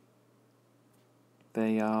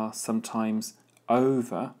 they are sometimes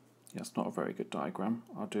over. Yeah, it's not a very good diagram.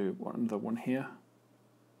 I'll do another one here.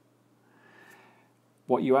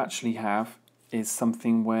 What you actually have is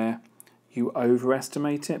something where you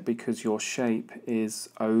overestimate it because your shape is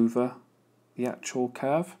over the actual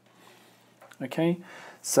curve. Okay,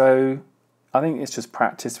 so I think it's just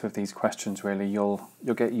practice with these questions really. You'll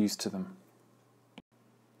get used to them.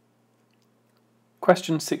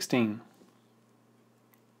 Question 16.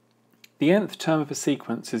 The nth term of a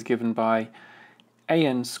sequence is given by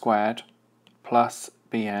an squared plus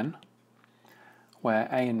bn, where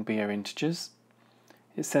a and b are integers.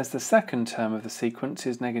 It says the second term of the sequence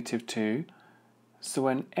is -2, so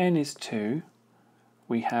when n is 2,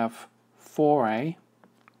 we have 4a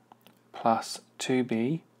plus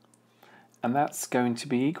 2b, and that's going to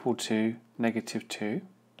be equal to -2.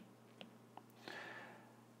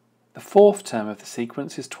 The fourth term of the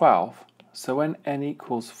sequence is 12, so when n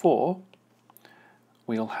equals 4,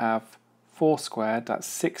 we'll have 4 squared, that's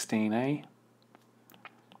 16a,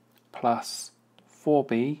 plus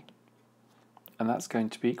 4b, and that's going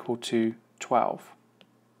to be equal to 12.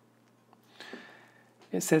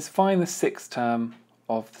 It says find the sixth term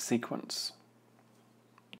of the sequence.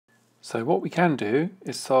 So what we can do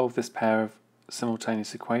is solve this pair of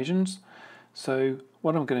simultaneous equations. So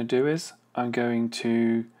what I'm going to do is I'm going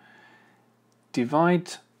to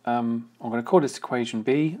divide, I'm going to call this equation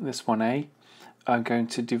B, this one A. I'm going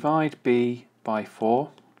to divide B by 4,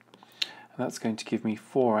 and that's going to give me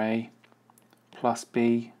 4a plus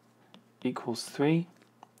b equals 3.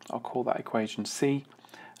 I'll call that equation C,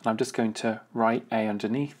 and I'm just going to write a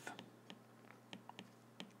underneath.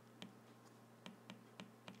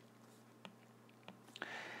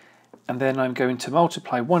 And then I'm going to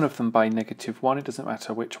multiply one of them by -1. It doesn't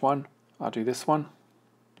matter which one. I'll do this one.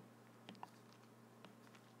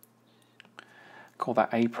 Call that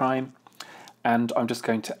a prime. And I'm just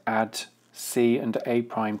going to add c and a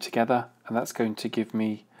prime together, and that's going to give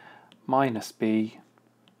me minus b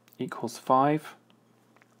equals 5.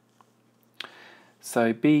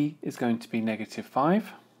 So b is going to be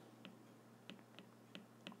 -5.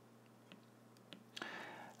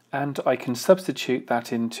 And I can substitute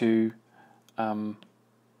that into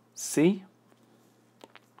c,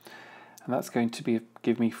 and that's going to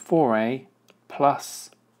give me 4a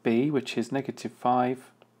plus b, which is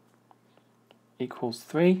 -5, equals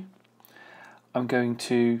 3. I'm going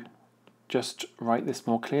to just write this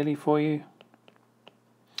more clearly for you.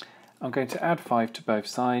 I'm going to add 5 to both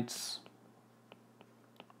sides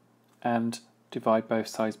and divide both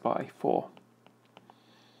sides by 4.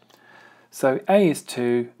 So a is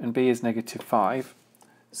 2 and b is -5.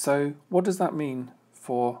 So what does that mean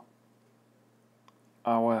for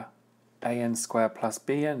our an squared plus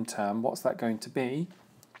bn term? What's that going to be?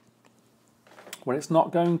 Well, it's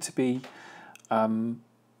not going to be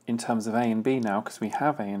in terms of a and b now, because we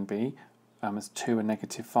have a and b as 2 and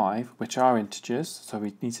 -5, which are integers, so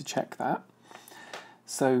we need to check that.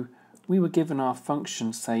 So we were given our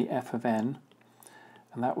function, say f of n,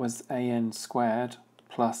 and that was an squared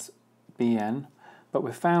plus bn, but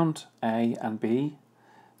we've found a and b,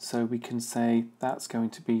 so we can say that's going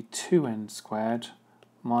to be 2n squared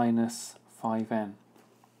minus 5n.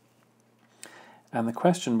 And the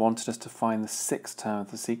question wanted us to find the sixth term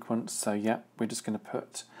of the sequence, so yeah, we're just going to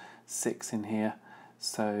put 6 in here.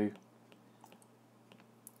 So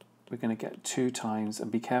we're going to get 2 times,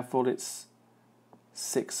 and be careful, it's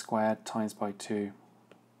 6 squared times by 2.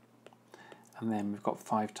 And then we've got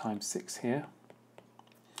 5 times 6 here,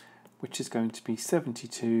 which is going to be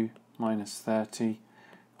 72 minus 30,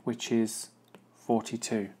 which is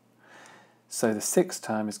 42. So the sixth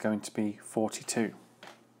term is going to be 42.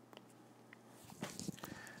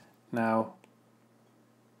 Now,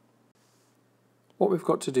 what we've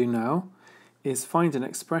got to do now is find an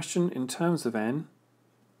expression in terms of n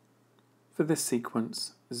for this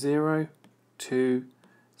sequence: 0, 2,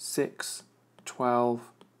 6,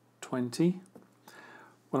 12, 20.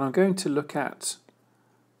 Well, I'm going to look at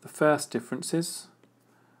the first differences.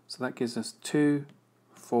 So that gives us 2,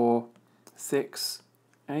 4, 6,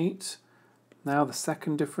 8. Now the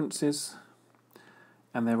second differences,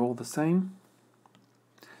 and they're all the same.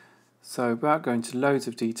 So without going into loads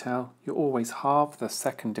of detail, you always halve the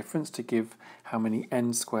second difference to give how many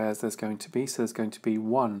n squares there's going to be. So there's going to be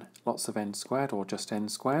 1 lots of n squared, or just n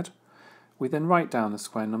squared. We then write down the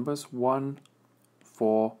square numbers: 1,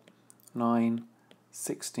 4, 9,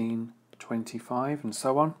 16, 25, and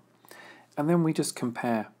so on. And then we just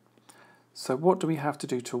compare. So what do we have to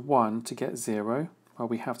do to 1 to get 0? Well,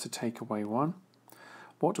 we have to take away 1.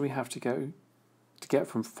 What do we have to get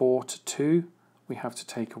from 4 to 2? We have to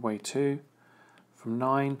take away 2. From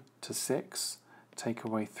 9 to 6, take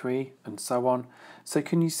away 3, and so on. So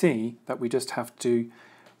can you see that we just have to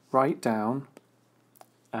write down,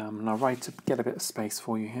 and I'll get a bit of space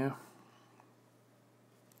for you here.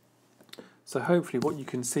 So hopefully what you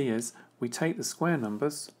can see is we take the square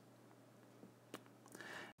numbers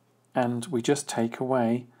and we just take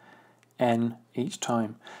away n each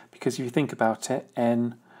time, because if you think about it,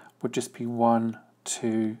 n would just be 1,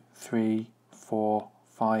 2, 3, 4,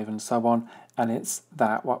 5, and so on, and it's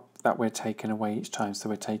that we're taking away each time. So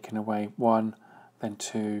we're taking away 1, then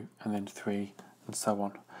 2, and then 3, and so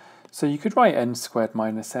on. So you could write n squared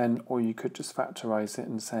minus n, or you could just factorize it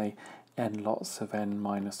and say n lots of n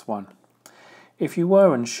minus 1. If you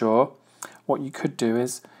were unsure, what you could do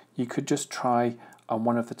is you could just try on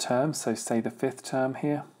one of the terms, so say the fifth term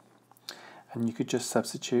here, and you could just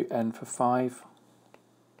substitute n for 5,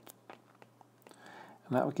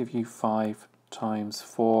 and that will give you 5 times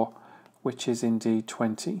 4, which is indeed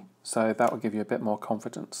 20. So that will give you a bit more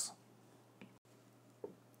confidence.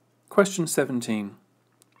 Question 17.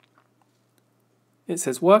 It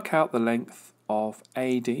says work out the length of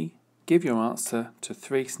AD. Give your answer to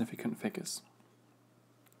 3 significant figures.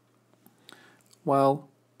 Well,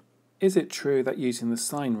 is it true that using the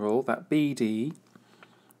sine rule that BD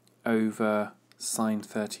over sine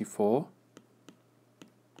 34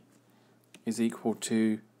 is equal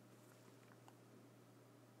to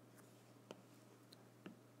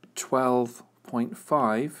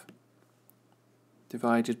 12.5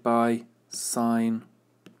 divided by sine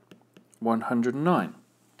 109.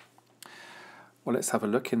 Well, let's have a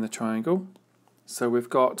look in the triangle. So we've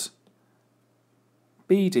got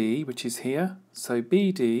BD, which is here. So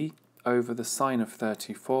BD over the sine of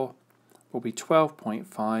 34 will be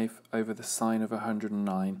 12.5 over the sine of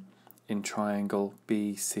 109 in triangle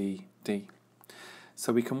BCD.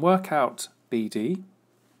 So we can work out BD,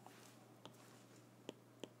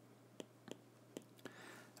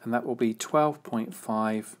 and that will be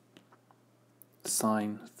 12.5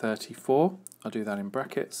 sine 34, I'll do that in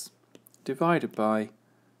brackets, divided by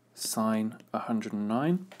sine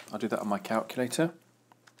 109. I'll do that on my calculator.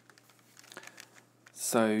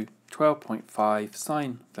 So 12.5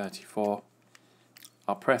 sine 34,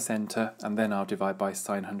 I'll press enter and then I'll divide by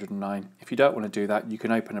sine 109. If you don't want to do that, you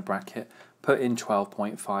can open a bracket, put in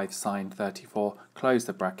 12.5 sine 34, close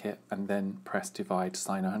the bracket and then press divide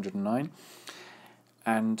sine 109,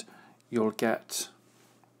 and you'll get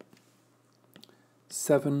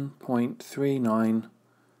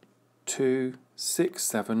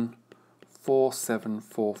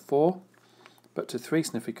 7.392674744, but to three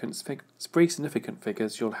significant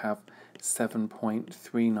figures you'll have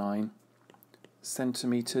 7.39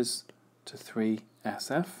 centimeters to 3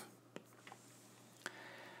 SF.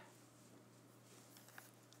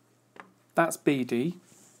 That's BD.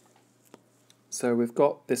 So we've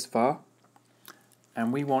got this far,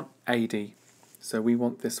 and we want AD. So we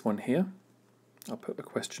want this one here. I'll put a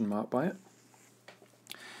question mark by it.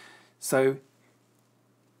 So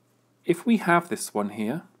if we have this one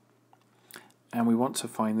here, and we want to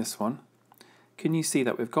find this one, can you see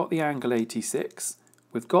that we've got the angle 86,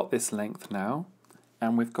 we've got this length now,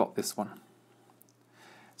 and we've got this one.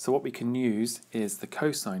 So what we can use is the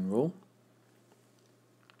cosine rule.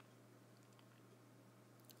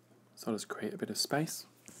 So I'll just create a bit of space.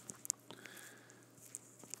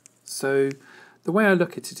 So the way I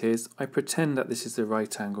look at it is, I pretend that this is a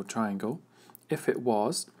right angled triangle. If it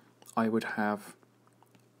was, I would have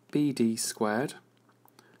BD squared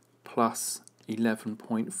plus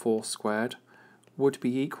 11.4 squared would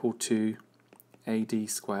be equal to AD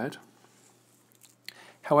squared.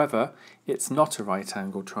 However, it's not a right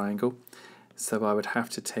angled triangle, so I would have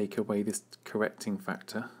to take away this correcting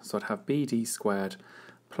factor. So I'd have BD squared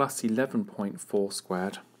plus 11.4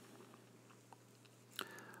 squared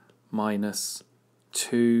minus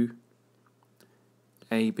 2AB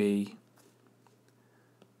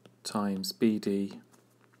times BD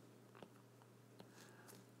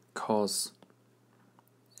cos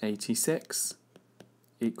 86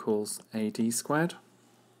 equals AD squared.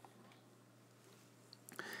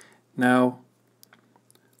 Now,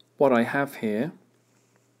 what I have here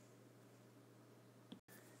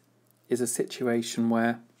is a situation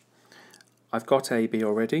where I've got AB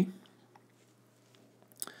already.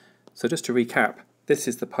 So just to recap, this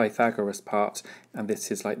is the Pythagoras part, and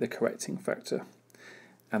this is like the correcting factor.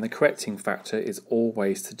 And the correcting factor is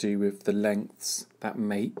always to do with the lengths that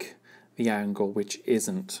make the angle which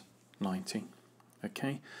isn't 90.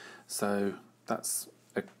 Okay, so that's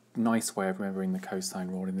a nice way of remembering the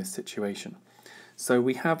cosine rule in this situation. So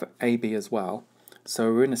we have AB as well.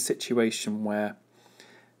 So we're in a situation where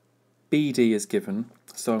BD is given,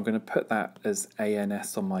 so I'm going to put that as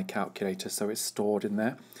ANS on my calculator so it's stored in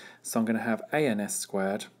there. So I'm going to have ANS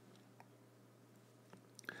squared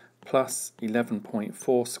plus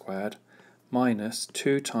 11.4 squared minus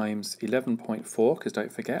 2 times 11.4, because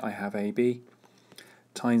don't forget I have AB,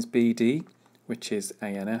 times BD, which is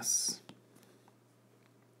ANS,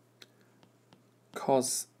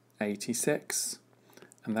 cos 86,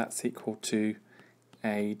 and that's equal to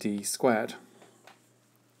AD squared.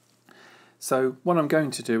 So what I'm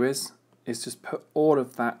going to do is just put all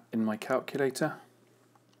of that in my calculator,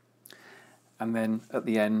 and then at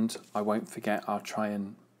the end I won't forget, I'll try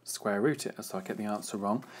and square root it so I get the answer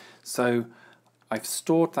wrong. So I've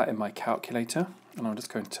stored that in my calculator, and I'm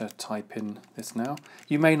just going to type in this now.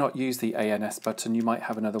 You may not use the ANS button, you might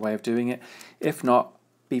have another way of doing it. If not,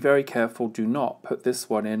 be very careful, do not put this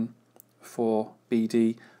one in for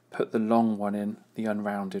BD, put the long one in, the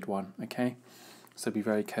unrounded one, okay? So be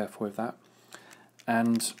very careful with that.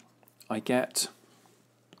 And I get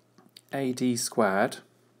AD squared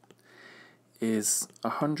is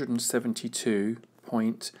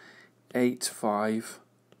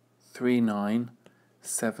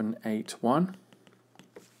 172.8539781,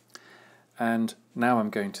 and now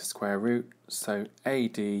I'm going to square root, so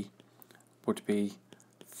AD would be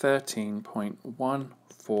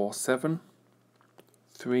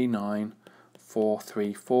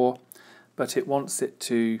 13.14739434, but it wants it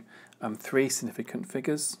to three significant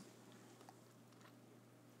figures.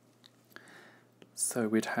 So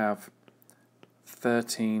we'd have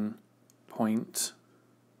 13.14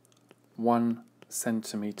 1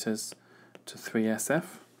 centimeters to 3 SF.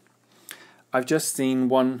 I've just seen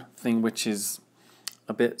one thing which is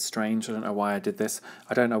a bit strange. I don't know why I did this.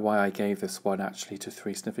 I don't know why I gave this one actually to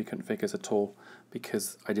 3 significant figures at all,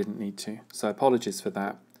 because I didn't need to. So apologies for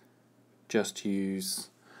that. Just use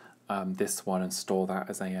this one and store that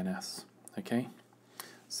as ANS. Okay,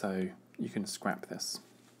 so you can scrap this.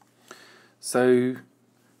 So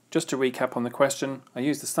just to recap on the question, I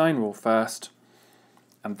used the sine rule first,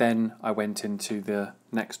 and then I went into the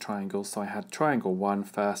next triangle. So I had triangle 1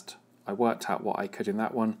 first. I worked out what I could in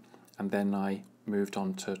that one, and then I moved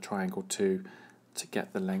on to triangle 2 to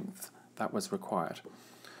get the length that was required.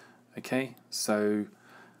 Okay, so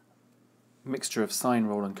mixture of sine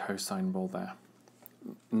rule and cosine rule there.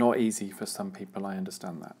 Not easy for some people, I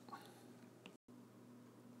understand that.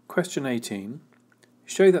 Question 18.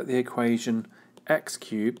 Show that the equation x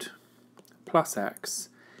cubed plus x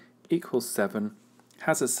equals 7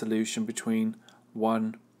 has a solution between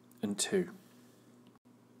 1 and 2.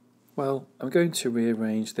 Well, I'm going to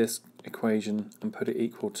rearrange this equation and put it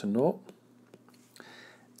equal to 0,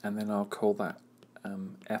 and then I'll call that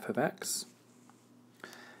f of x.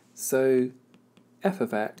 So f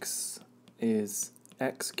of x is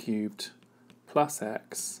x cubed plus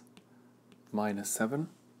x minus 7.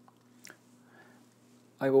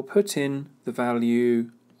 I will put in the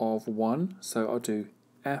value of 1, so I'll do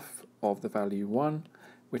f of the value 1,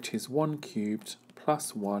 which is 1 cubed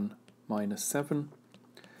plus 1 minus 7,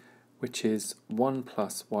 which is 1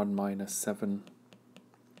 plus 1 minus 7,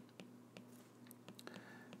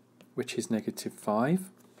 which is negative 5.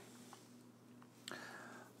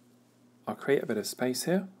 I'll create a bit of space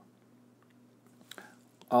here.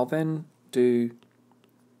 I'll then do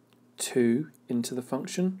 2 into the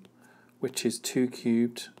function, which is 2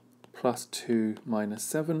 cubed plus 2 minus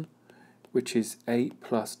 7, which is 8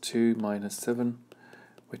 plus 2 minus 7,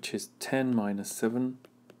 which is 10 minus 7,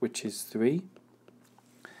 which is 3.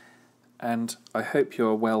 And I hope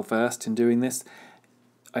you're well versed in doing this.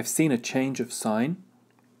 I've seen a change of sign.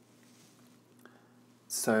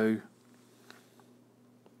 So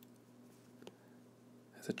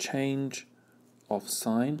there's a change of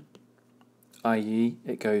sign, i.e.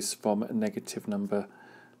 it goes from a negative number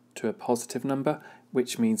to a positive number,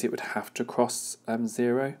 which means it would have to cross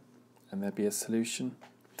 0 and there'd be a solution.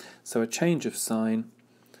 So a change of sign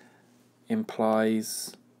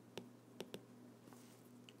implies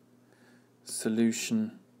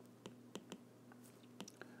solution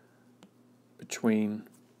between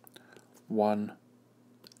 1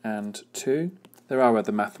 and 2. There are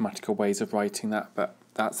other mathematical ways of writing that, but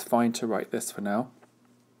that's fine to write this for now.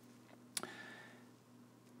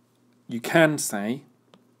 You can say,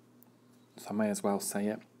 so I may as well say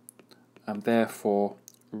it, and therefore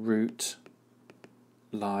root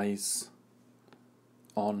lies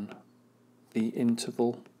on the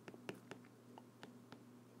interval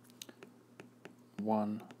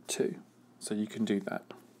 1, 2. So you can do that.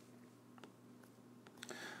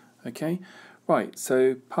 Okay, right,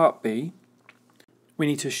 so part B, we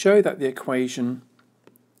need to show that the equation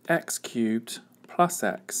x cubed plus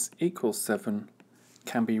x equals 7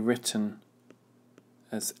 can be written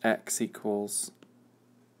as x equals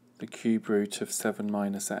the cube root of 7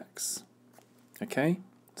 minus x. Okay,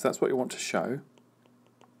 so that's what you want to show.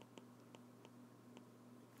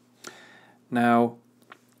 Now,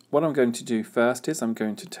 what I'm going to do first is I'm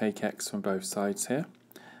going to take x from both sides here.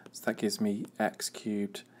 So that gives me x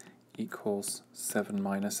cubed equals 7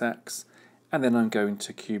 minus x. And then I'm going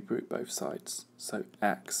to cube root both sides. So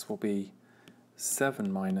x will be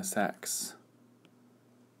 7 minus x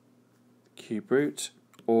cube root,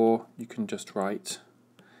 or you can just write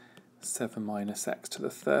 7 minus x to the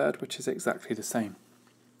third, which is exactly the same.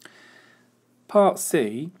 Part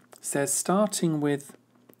C says starting with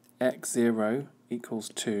x0 equals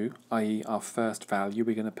 2, i.e. our first value,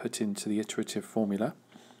 we're going to put into the iterative formula.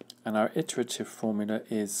 And our iterative formula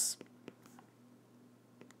is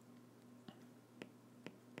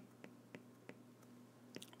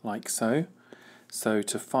like so. So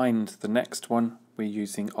to find the next one, we're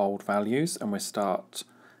using old values, and we start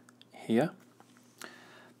here.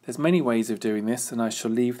 There's many ways of doing this, and I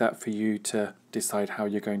shall leave that for you to decide how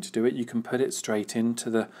you're going to do it. You can put it straight into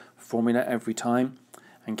the formula every time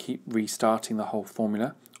and keep restarting the whole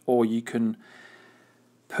formula, or you can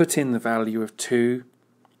put in the value of 2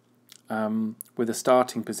 with a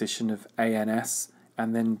starting position of ANS,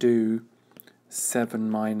 and then do 7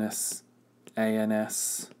 minus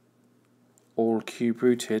ANS all cube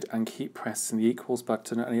rooted and keep pressing the equals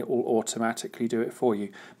button, and it will automatically do it for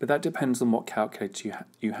you. But that depends on what calculator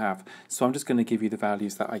you have. So I'm just going to give you the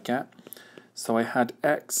values that I get. So I had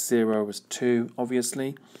x0 was 2,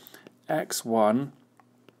 obviously, x1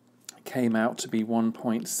 came out to be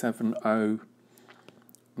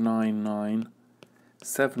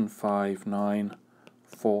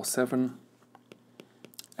 1.709975947.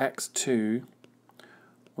 x2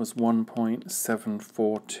 was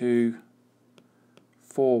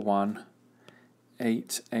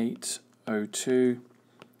 1.742418802,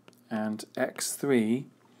 and x3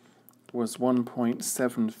 was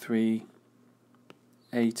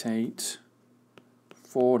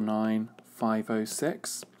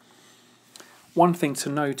 1.738849,506. One thing to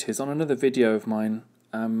note is on another video of mine,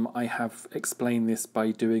 I have explained this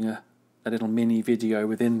by doing a little mini video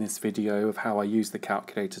within this video of how I use the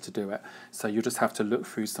calculator to do it. So you'll just have to look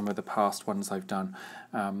through some of the past ones I've done,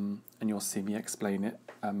 and you'll see me explain it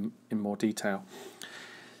in more detail.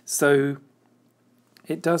 So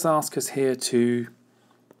it does ask us here to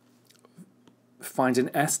find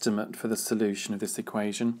an estimate for the solution of this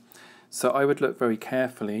equation. So I would look very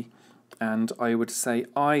carefully, and I would say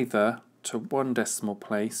either to one decimal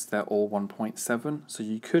place they're all 1.7. So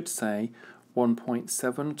you could say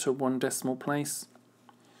 1.7 to one decimal place,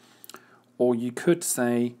 or you could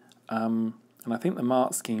say, and I think the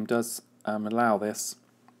mark scheme does allow this,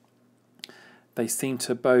 they seem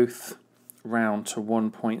to both round to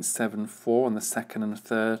 1.74 on the second and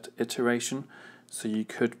third iteration, so you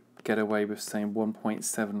could get away with saying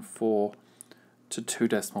 1.74 to two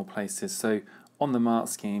decimal places. So on the mark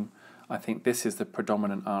scheme, I think this is the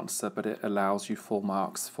predominant answer, but it allows you full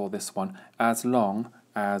marks for this one as long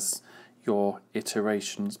as your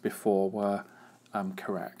iterations before were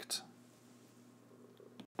correct.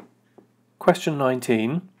 Question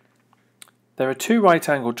 19. There are two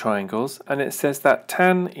right-angled triangles, and it says that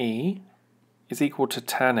tan E is equal to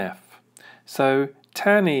tan F. So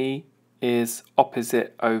tan E is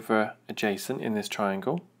opposite over adjacent in this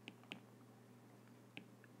triangle.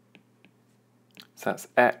 So that's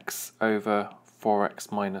x over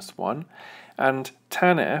 4x minus 1. And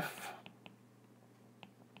tan F,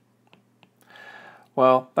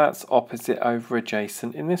 well, that's opposite over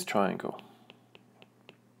adjacent in this triangle.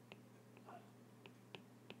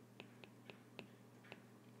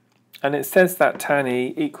 And it says that tan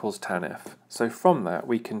E equals tan F. So from that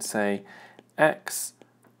we can say x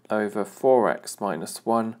over 4x minus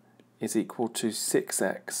 1 is equal to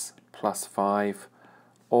 6x plus 5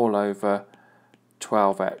 all over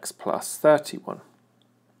 12x plus 31.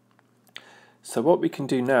 So what we can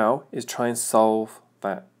do now is try and solve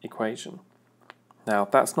that equation. Now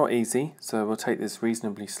that's not easy, so we'll take this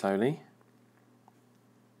reasonably slowly.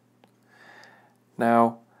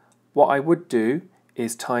 Now what I would do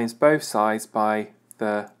is times both sides by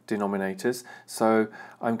the denominators. So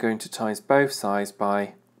I'm going to times both sides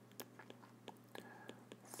by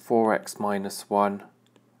 4x minus 1,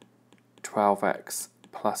 12x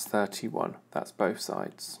plus 31. That's both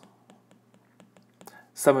sides.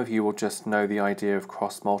 Some of you will just know the idea of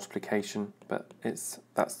cross multiplication, but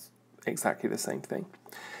that's exactly the same thing.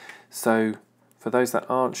 So for those that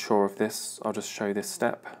aren't sure of this, I'll just show this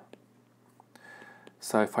step.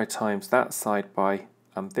 So if I times that side by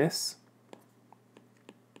this,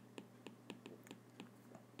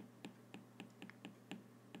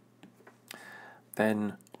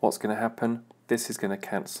 then what's going to happen? This is going to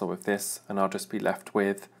cancel with this, and I'll just be left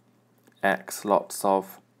with x lots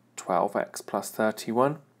of 12x plus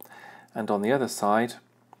 31. And on the other side,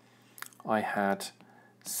 I had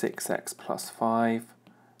 6x plus 5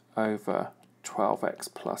 over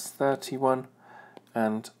 12x plus 31,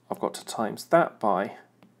 and I've got to times that by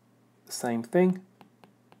the same thing.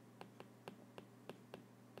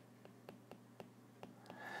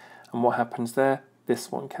 And what happens there? This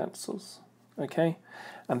one cancels. Okay?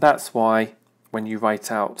 And that's why when you write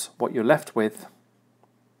out what you're left with,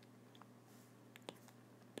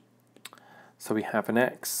 so we have an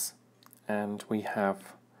x and we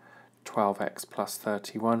have 12x plus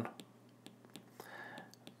 31.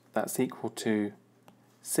 That's equal to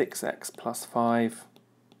 6x plus 5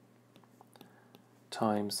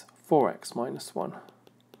 times 4x minus 1.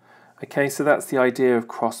 Okay, so that's the idea of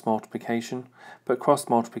cross multiplication, but cross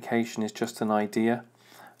multiplication is just an idea,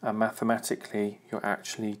 and mathematically you're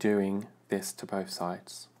actually doing this to both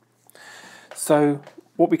sides. So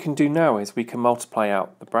what we can do now is we can multiply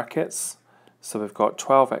out the brackets. So we've got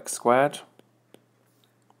 12x squared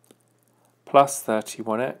plus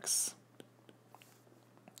 31x,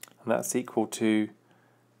 and that's equal to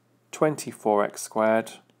 24x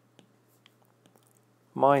squared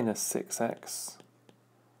minus 6x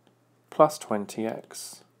plus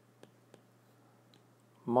 20x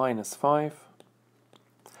minus 5.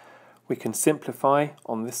 We can simplify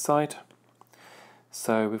on this side.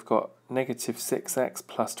 So we've got negative 6x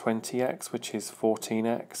plus 20x, which is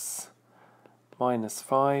 14x minus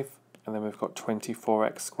 5, and then we've got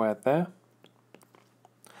 24x squared there.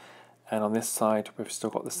 And on this side, we've still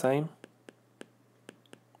got the same.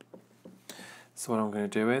 So what I'm going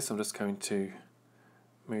to do is I'm just going to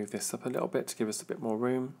move this up a little bit to give us a bit more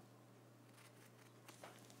room.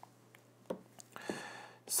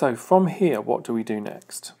 So from here, what do we do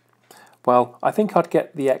next? Well, I think I'd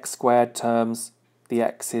get the x squared terms, the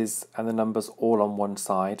x's and the numbers all on one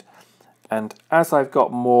side. And as I've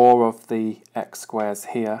got more of the x squares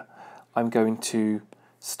here, I'm going to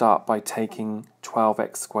start by taking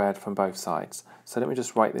 12x squared from both sides. So let me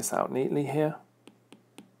just write this out neatly here.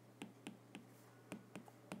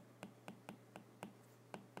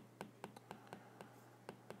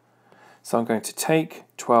 So I'm going to take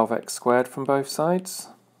 12x squared from both sides.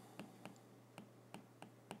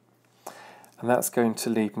 And that's going to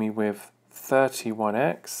leave me with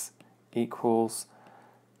 31x equals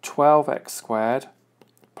 12x squared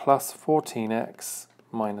plus 14x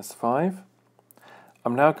minus 5.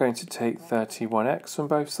 I'm now going to take 31x from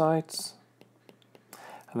both sides,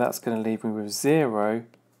 and that's going to leave me with 0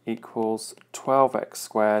 equals 12x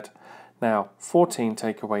squared. Now 14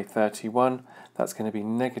 take away 31, that's going to be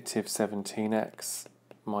negative 17x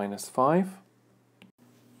minus 5.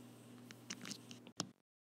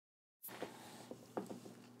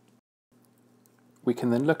 We can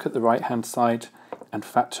then look at the right hand side and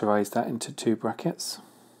factorise that into two brackets.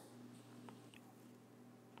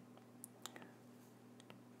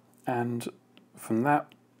 And from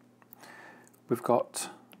that, we've got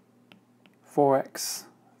 4x,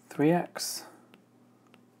 3x,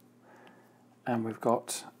 and we've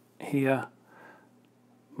got here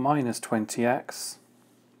minus 20x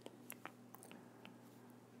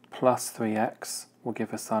plus 3x will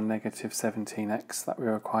give us our negative 17x that we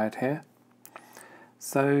required here.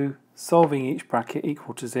 So solving each bracket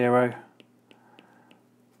equal to 0,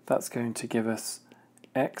 that's going to give us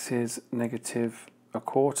x is negative a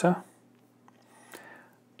quarter,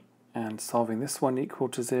 and solving this one equal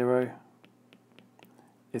to 0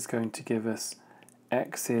 is going to give us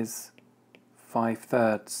x is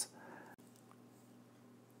 5/3.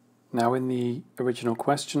 Now in the original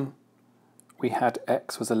question we had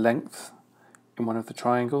x was a length in one of the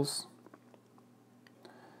triangles,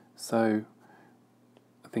 so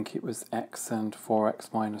I think it was x and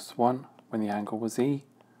 4x minus 1 when the angle was E.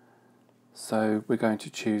 So we're going to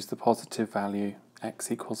choose the positive value, x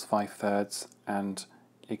equals 5/3, and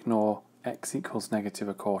ignore x equals negative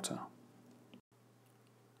a quarter.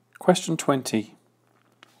 Question 20.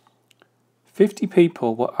 50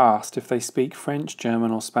 people were asked if they speak French,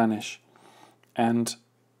 German or Spanish, and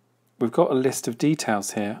we've got a list of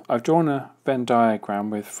details here. I've drawn a Venn diagram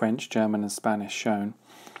with French, German and Spanish shown.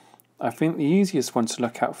 I think the easiest one to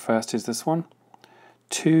look at first is this one.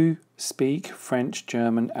 2 speak French,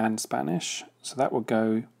 German and Spanish, so that will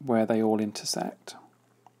go where they all intersect.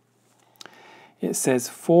 It says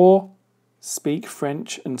 4 speak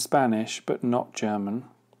French and Spanish but not German.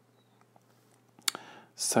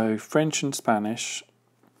 So French and Spanish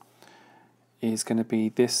is going to be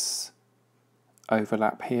this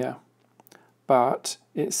overlap here, but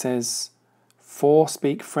it says 4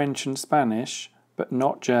 speak French and Spanish but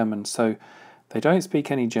not German, so they don't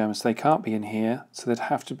speak any German, so they can't be in here, so they'd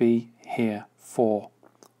have to be here, 4,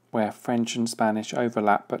 where French and Spanish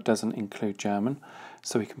overlap but doesn't include German,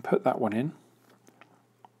 so we can put that one in.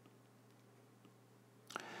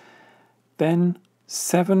 Then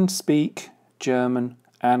 7 speak German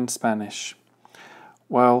and Spanish.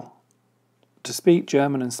 Well, to speak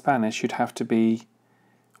German and Spanish you'd have to be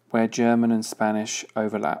where German and Spanish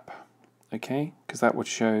overlap, okay, because that would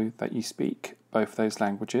show that you speak both those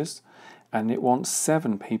languages, and it wants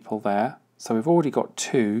 7 people there, so we've already got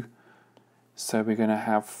 2, so we're going to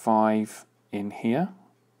have 5 in here.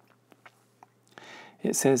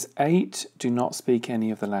 It says 8 do not speak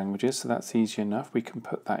any of the languages, so that's easy enough, we can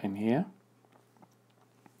put that in here.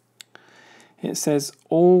 It says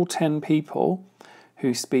all 10 people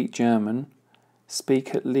who speak German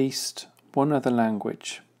speak at least one other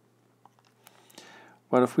language.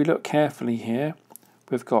 Well, if we look carefully here,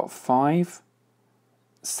 we've got 5,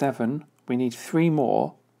 7, we need 3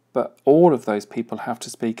 more, but all of those people have to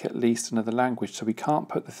speak at least another language, so we can't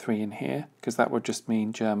put the 3 in here because that would just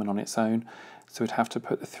mean German on its own, so we'd have to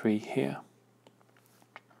put the 3 here.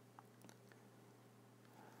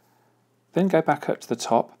 Then go back up to the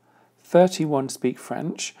top. 31 speak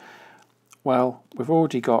French. Well, we've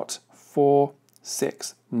already got 4,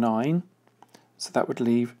 6, 9, so that would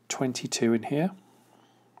leave 22 in here.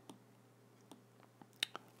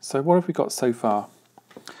 So what have we got so far?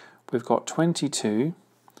 We've got 22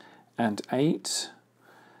 and 8,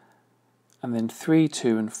 and then 3,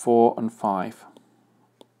 2 and 4 and 5.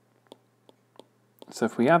 So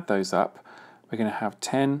if we add those up, we're going to have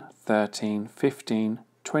 10, 13, 15,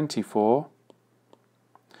 24.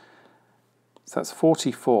 So that's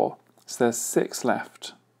 44. So there's 6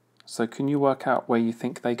 left. So can you work out where you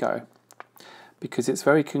think they go? Because it's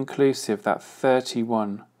very conclusive that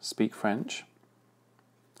 31 speak French.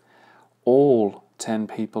 All 10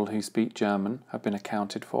 people who speak German have been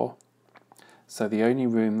accounted for. So the only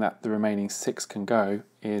room that the remaining 6 can go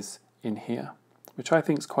is in here, which I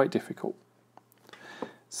think is quite difficult.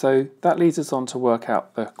 So that leads us on to work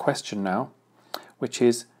out the question now, which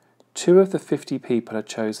is 2 of the 50 people are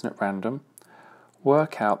chosen at random.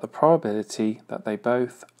 Work out the probability that they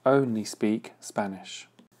both only speak Spanish.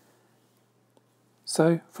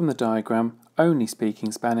 So from the diagram, only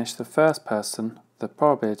speaking Spanish, the first person, the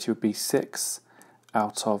probability would be 6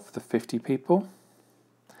 out of the 50 people.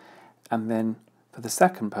 And then for the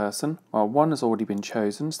second person, well, 1 has already been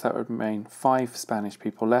chosen, so that would remain 5 Spanish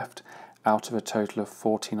people left out of a total of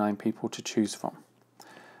 49 people to choose from.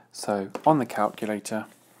 So on the calculator,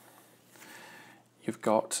 you've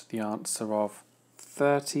got the answer of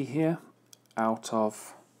 30 here out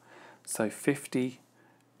of, so 50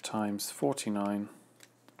 times 49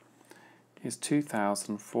 is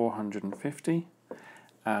 2,450,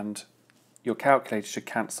 and your calculator should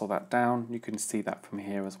cancel that down. You can see that from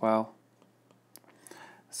here as well.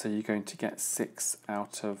 So you're going to get 6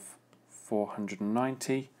 out of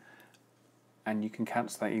 490, and you can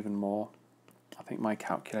cancel that even more. I think my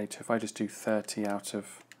calculator, if I just do 30 out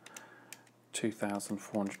of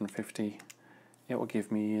 2,450, it will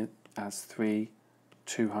give me as 3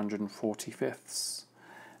 245ths.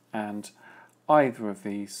 And either of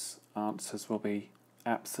these answers will be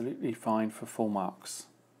absolutely fine for full marks.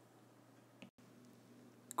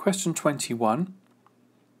 Question 21.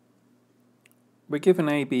 We're given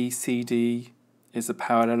ABCD is a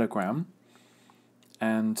parallelogram,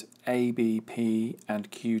 and ABP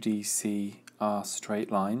and QDC are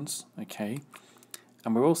straight lines, okay?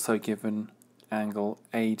 And we're also given angle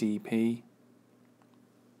ADP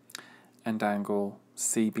and angle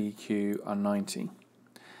CBQ are 90.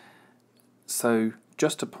 So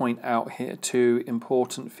just to point out here, 2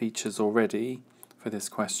 important features already for this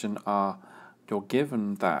question are you're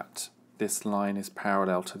given that this line is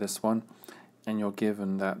parallel to this one, and you're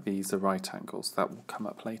given that these are right angles. That will come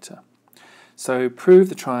up later. So prove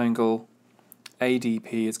the triangle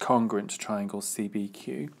ADP is congruent to triangle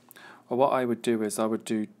CBQ. Well, what I would do is I would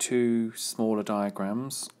do 2 smaller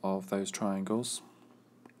diagrams of those triangles.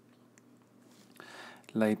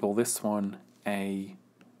 Label this one A,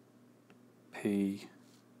 P,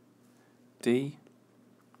 D,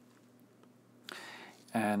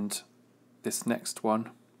 and this next one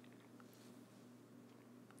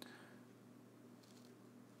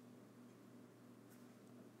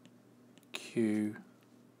Q,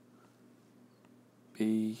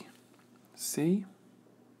 B, C.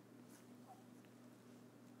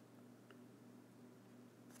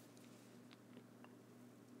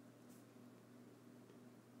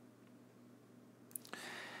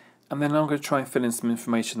 And then I'm going to try and fill in some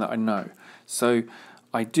information that I know. So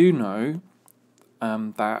I do know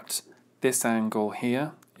that this angle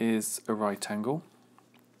here is a right angle,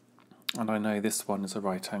 and I know this one is a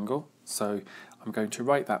right angle. So I'm going to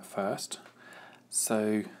write that first.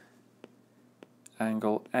 So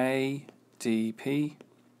angle ADP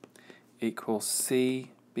equals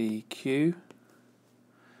CBQ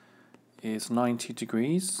is 90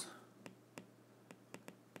 degrees,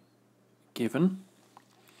 given.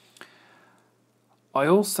 I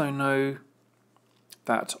also know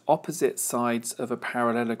that opposite sides of a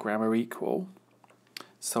parallelogram are equal.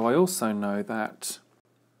 So I also know that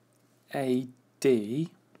AD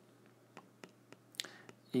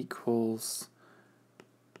equals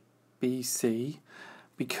BC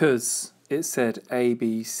because it said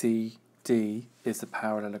ABCD is a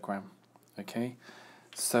parallelogram. Okay,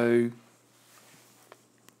 so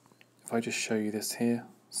if I just show you this here,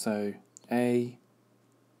 so A,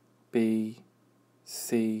 B,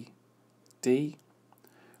 C, D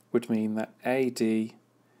would mean that AD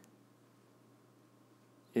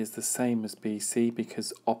is the same as BC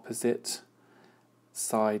because opposite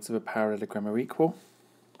sides of a parallelogram are equal.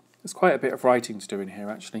 There's quite a bit of writing to do in here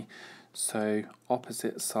actually. So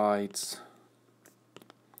opposite sides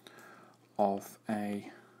of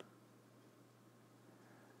a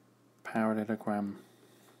parallelogram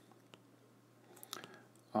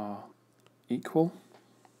are equal.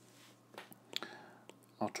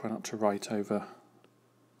 I'll try not to write over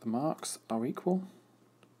the marks, are equal.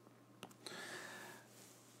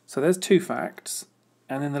 So there's 2 facts,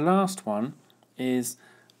 and then the last one is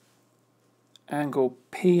angle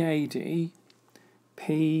PAD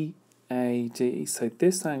AD. So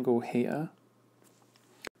this angle here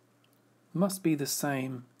must be the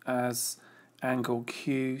same as angle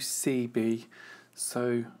QCB.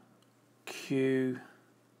 So QCB.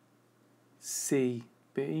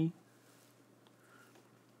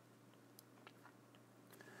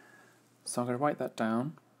 So I'm going to write that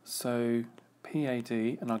down. So PAD,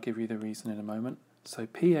 and I'll give you the reason in a moment. So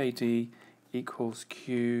PAD equals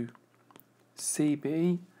QCB,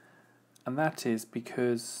 and that is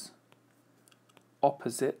because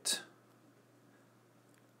opposite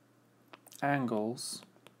angles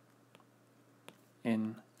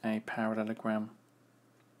in a parallelogram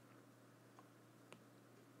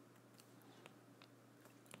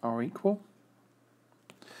are equal.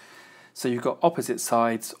 So you've got opposite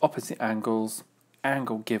sides, opposite angles,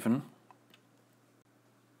 angle given.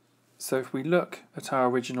 So if we look at our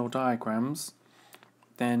original diagrams,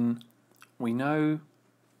 then we know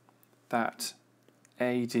that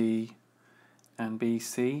AD and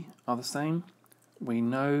BC are the same. We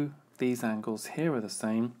know these angles here are the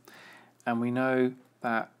same, and we know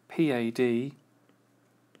that PAD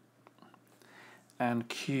and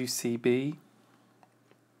QCB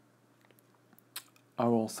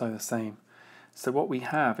are also the same. So what we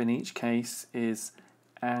have in each case is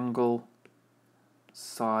angle,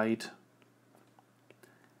 side,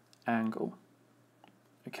 angle.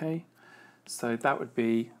 Okay, so that would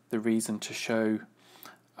be the reason to show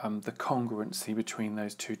the congruency between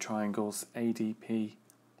those two triangles, ADP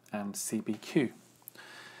and CBQ.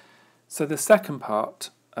 So the second part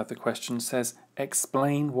of the question says,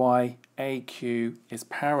 explain why AQ is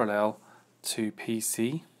parallel to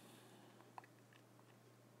PC.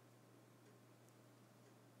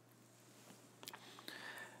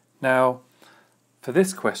 Now, for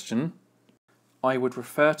this question, I would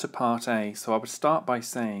refer to part A. So I would start by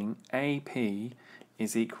saying AP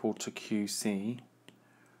is equal to QC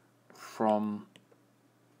from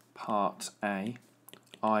part A,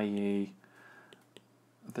 i.e.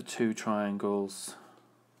 the two triangles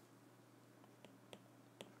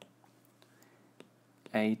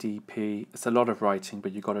ADP. It's a lot of writing,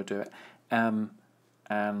 but you've got to do it. And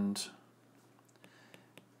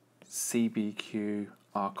CBQ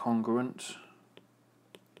are congruent.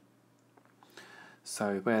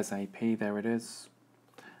 So where's AP? There it is.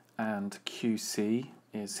 And QC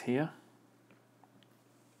is here.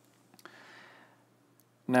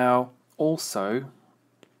 Now also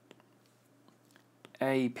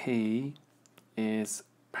AP is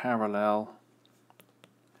parallel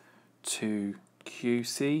to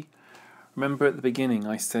QC. Remember at the beginning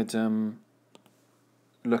I said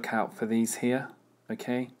look out for these here,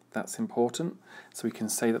 okay? That's important. So we can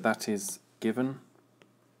say that that is given.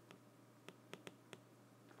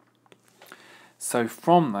 So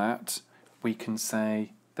from that we can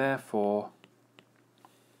say therefore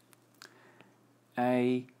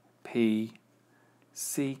APCQ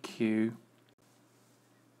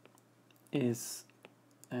is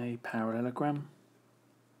a parallelogram.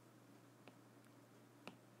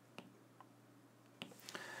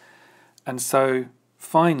 And so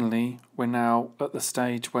finally we're now at the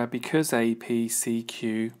stage where, because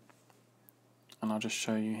APCQ, and I'll just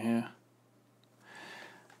show you here,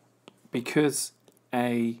 because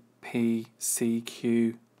APCQ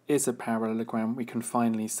is a parallelogram, we can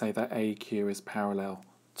finally say that AQ is parallel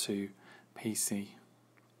to PC.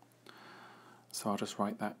 So I'll just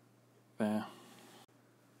write that there.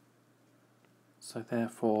 So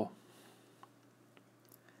therefore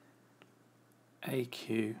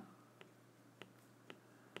AQ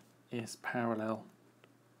is parallel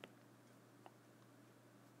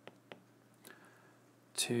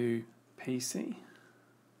to PC.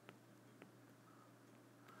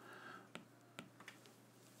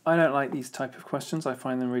 I don't like these type of questions. I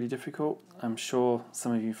find them really difficult. I'm sure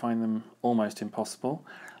some of you find them almost impossible.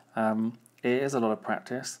 It is a lot of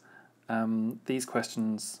practice. These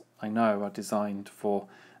questions I know are designed for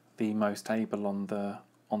the most able on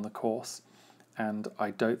the course, and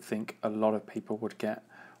I don't think a lot of people would get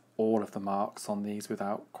all of the marks on these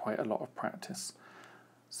without quite a lot of practice.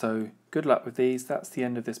 So good luck with these. That's the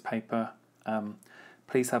end of this paper.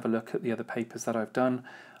 Please have a look at the other papers that I've done.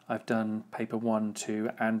 I've done paper 1, 2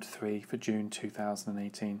 and 3 for June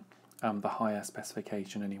 2018. The higher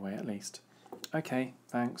specification anyway, at least. Okay,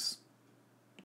 thanks.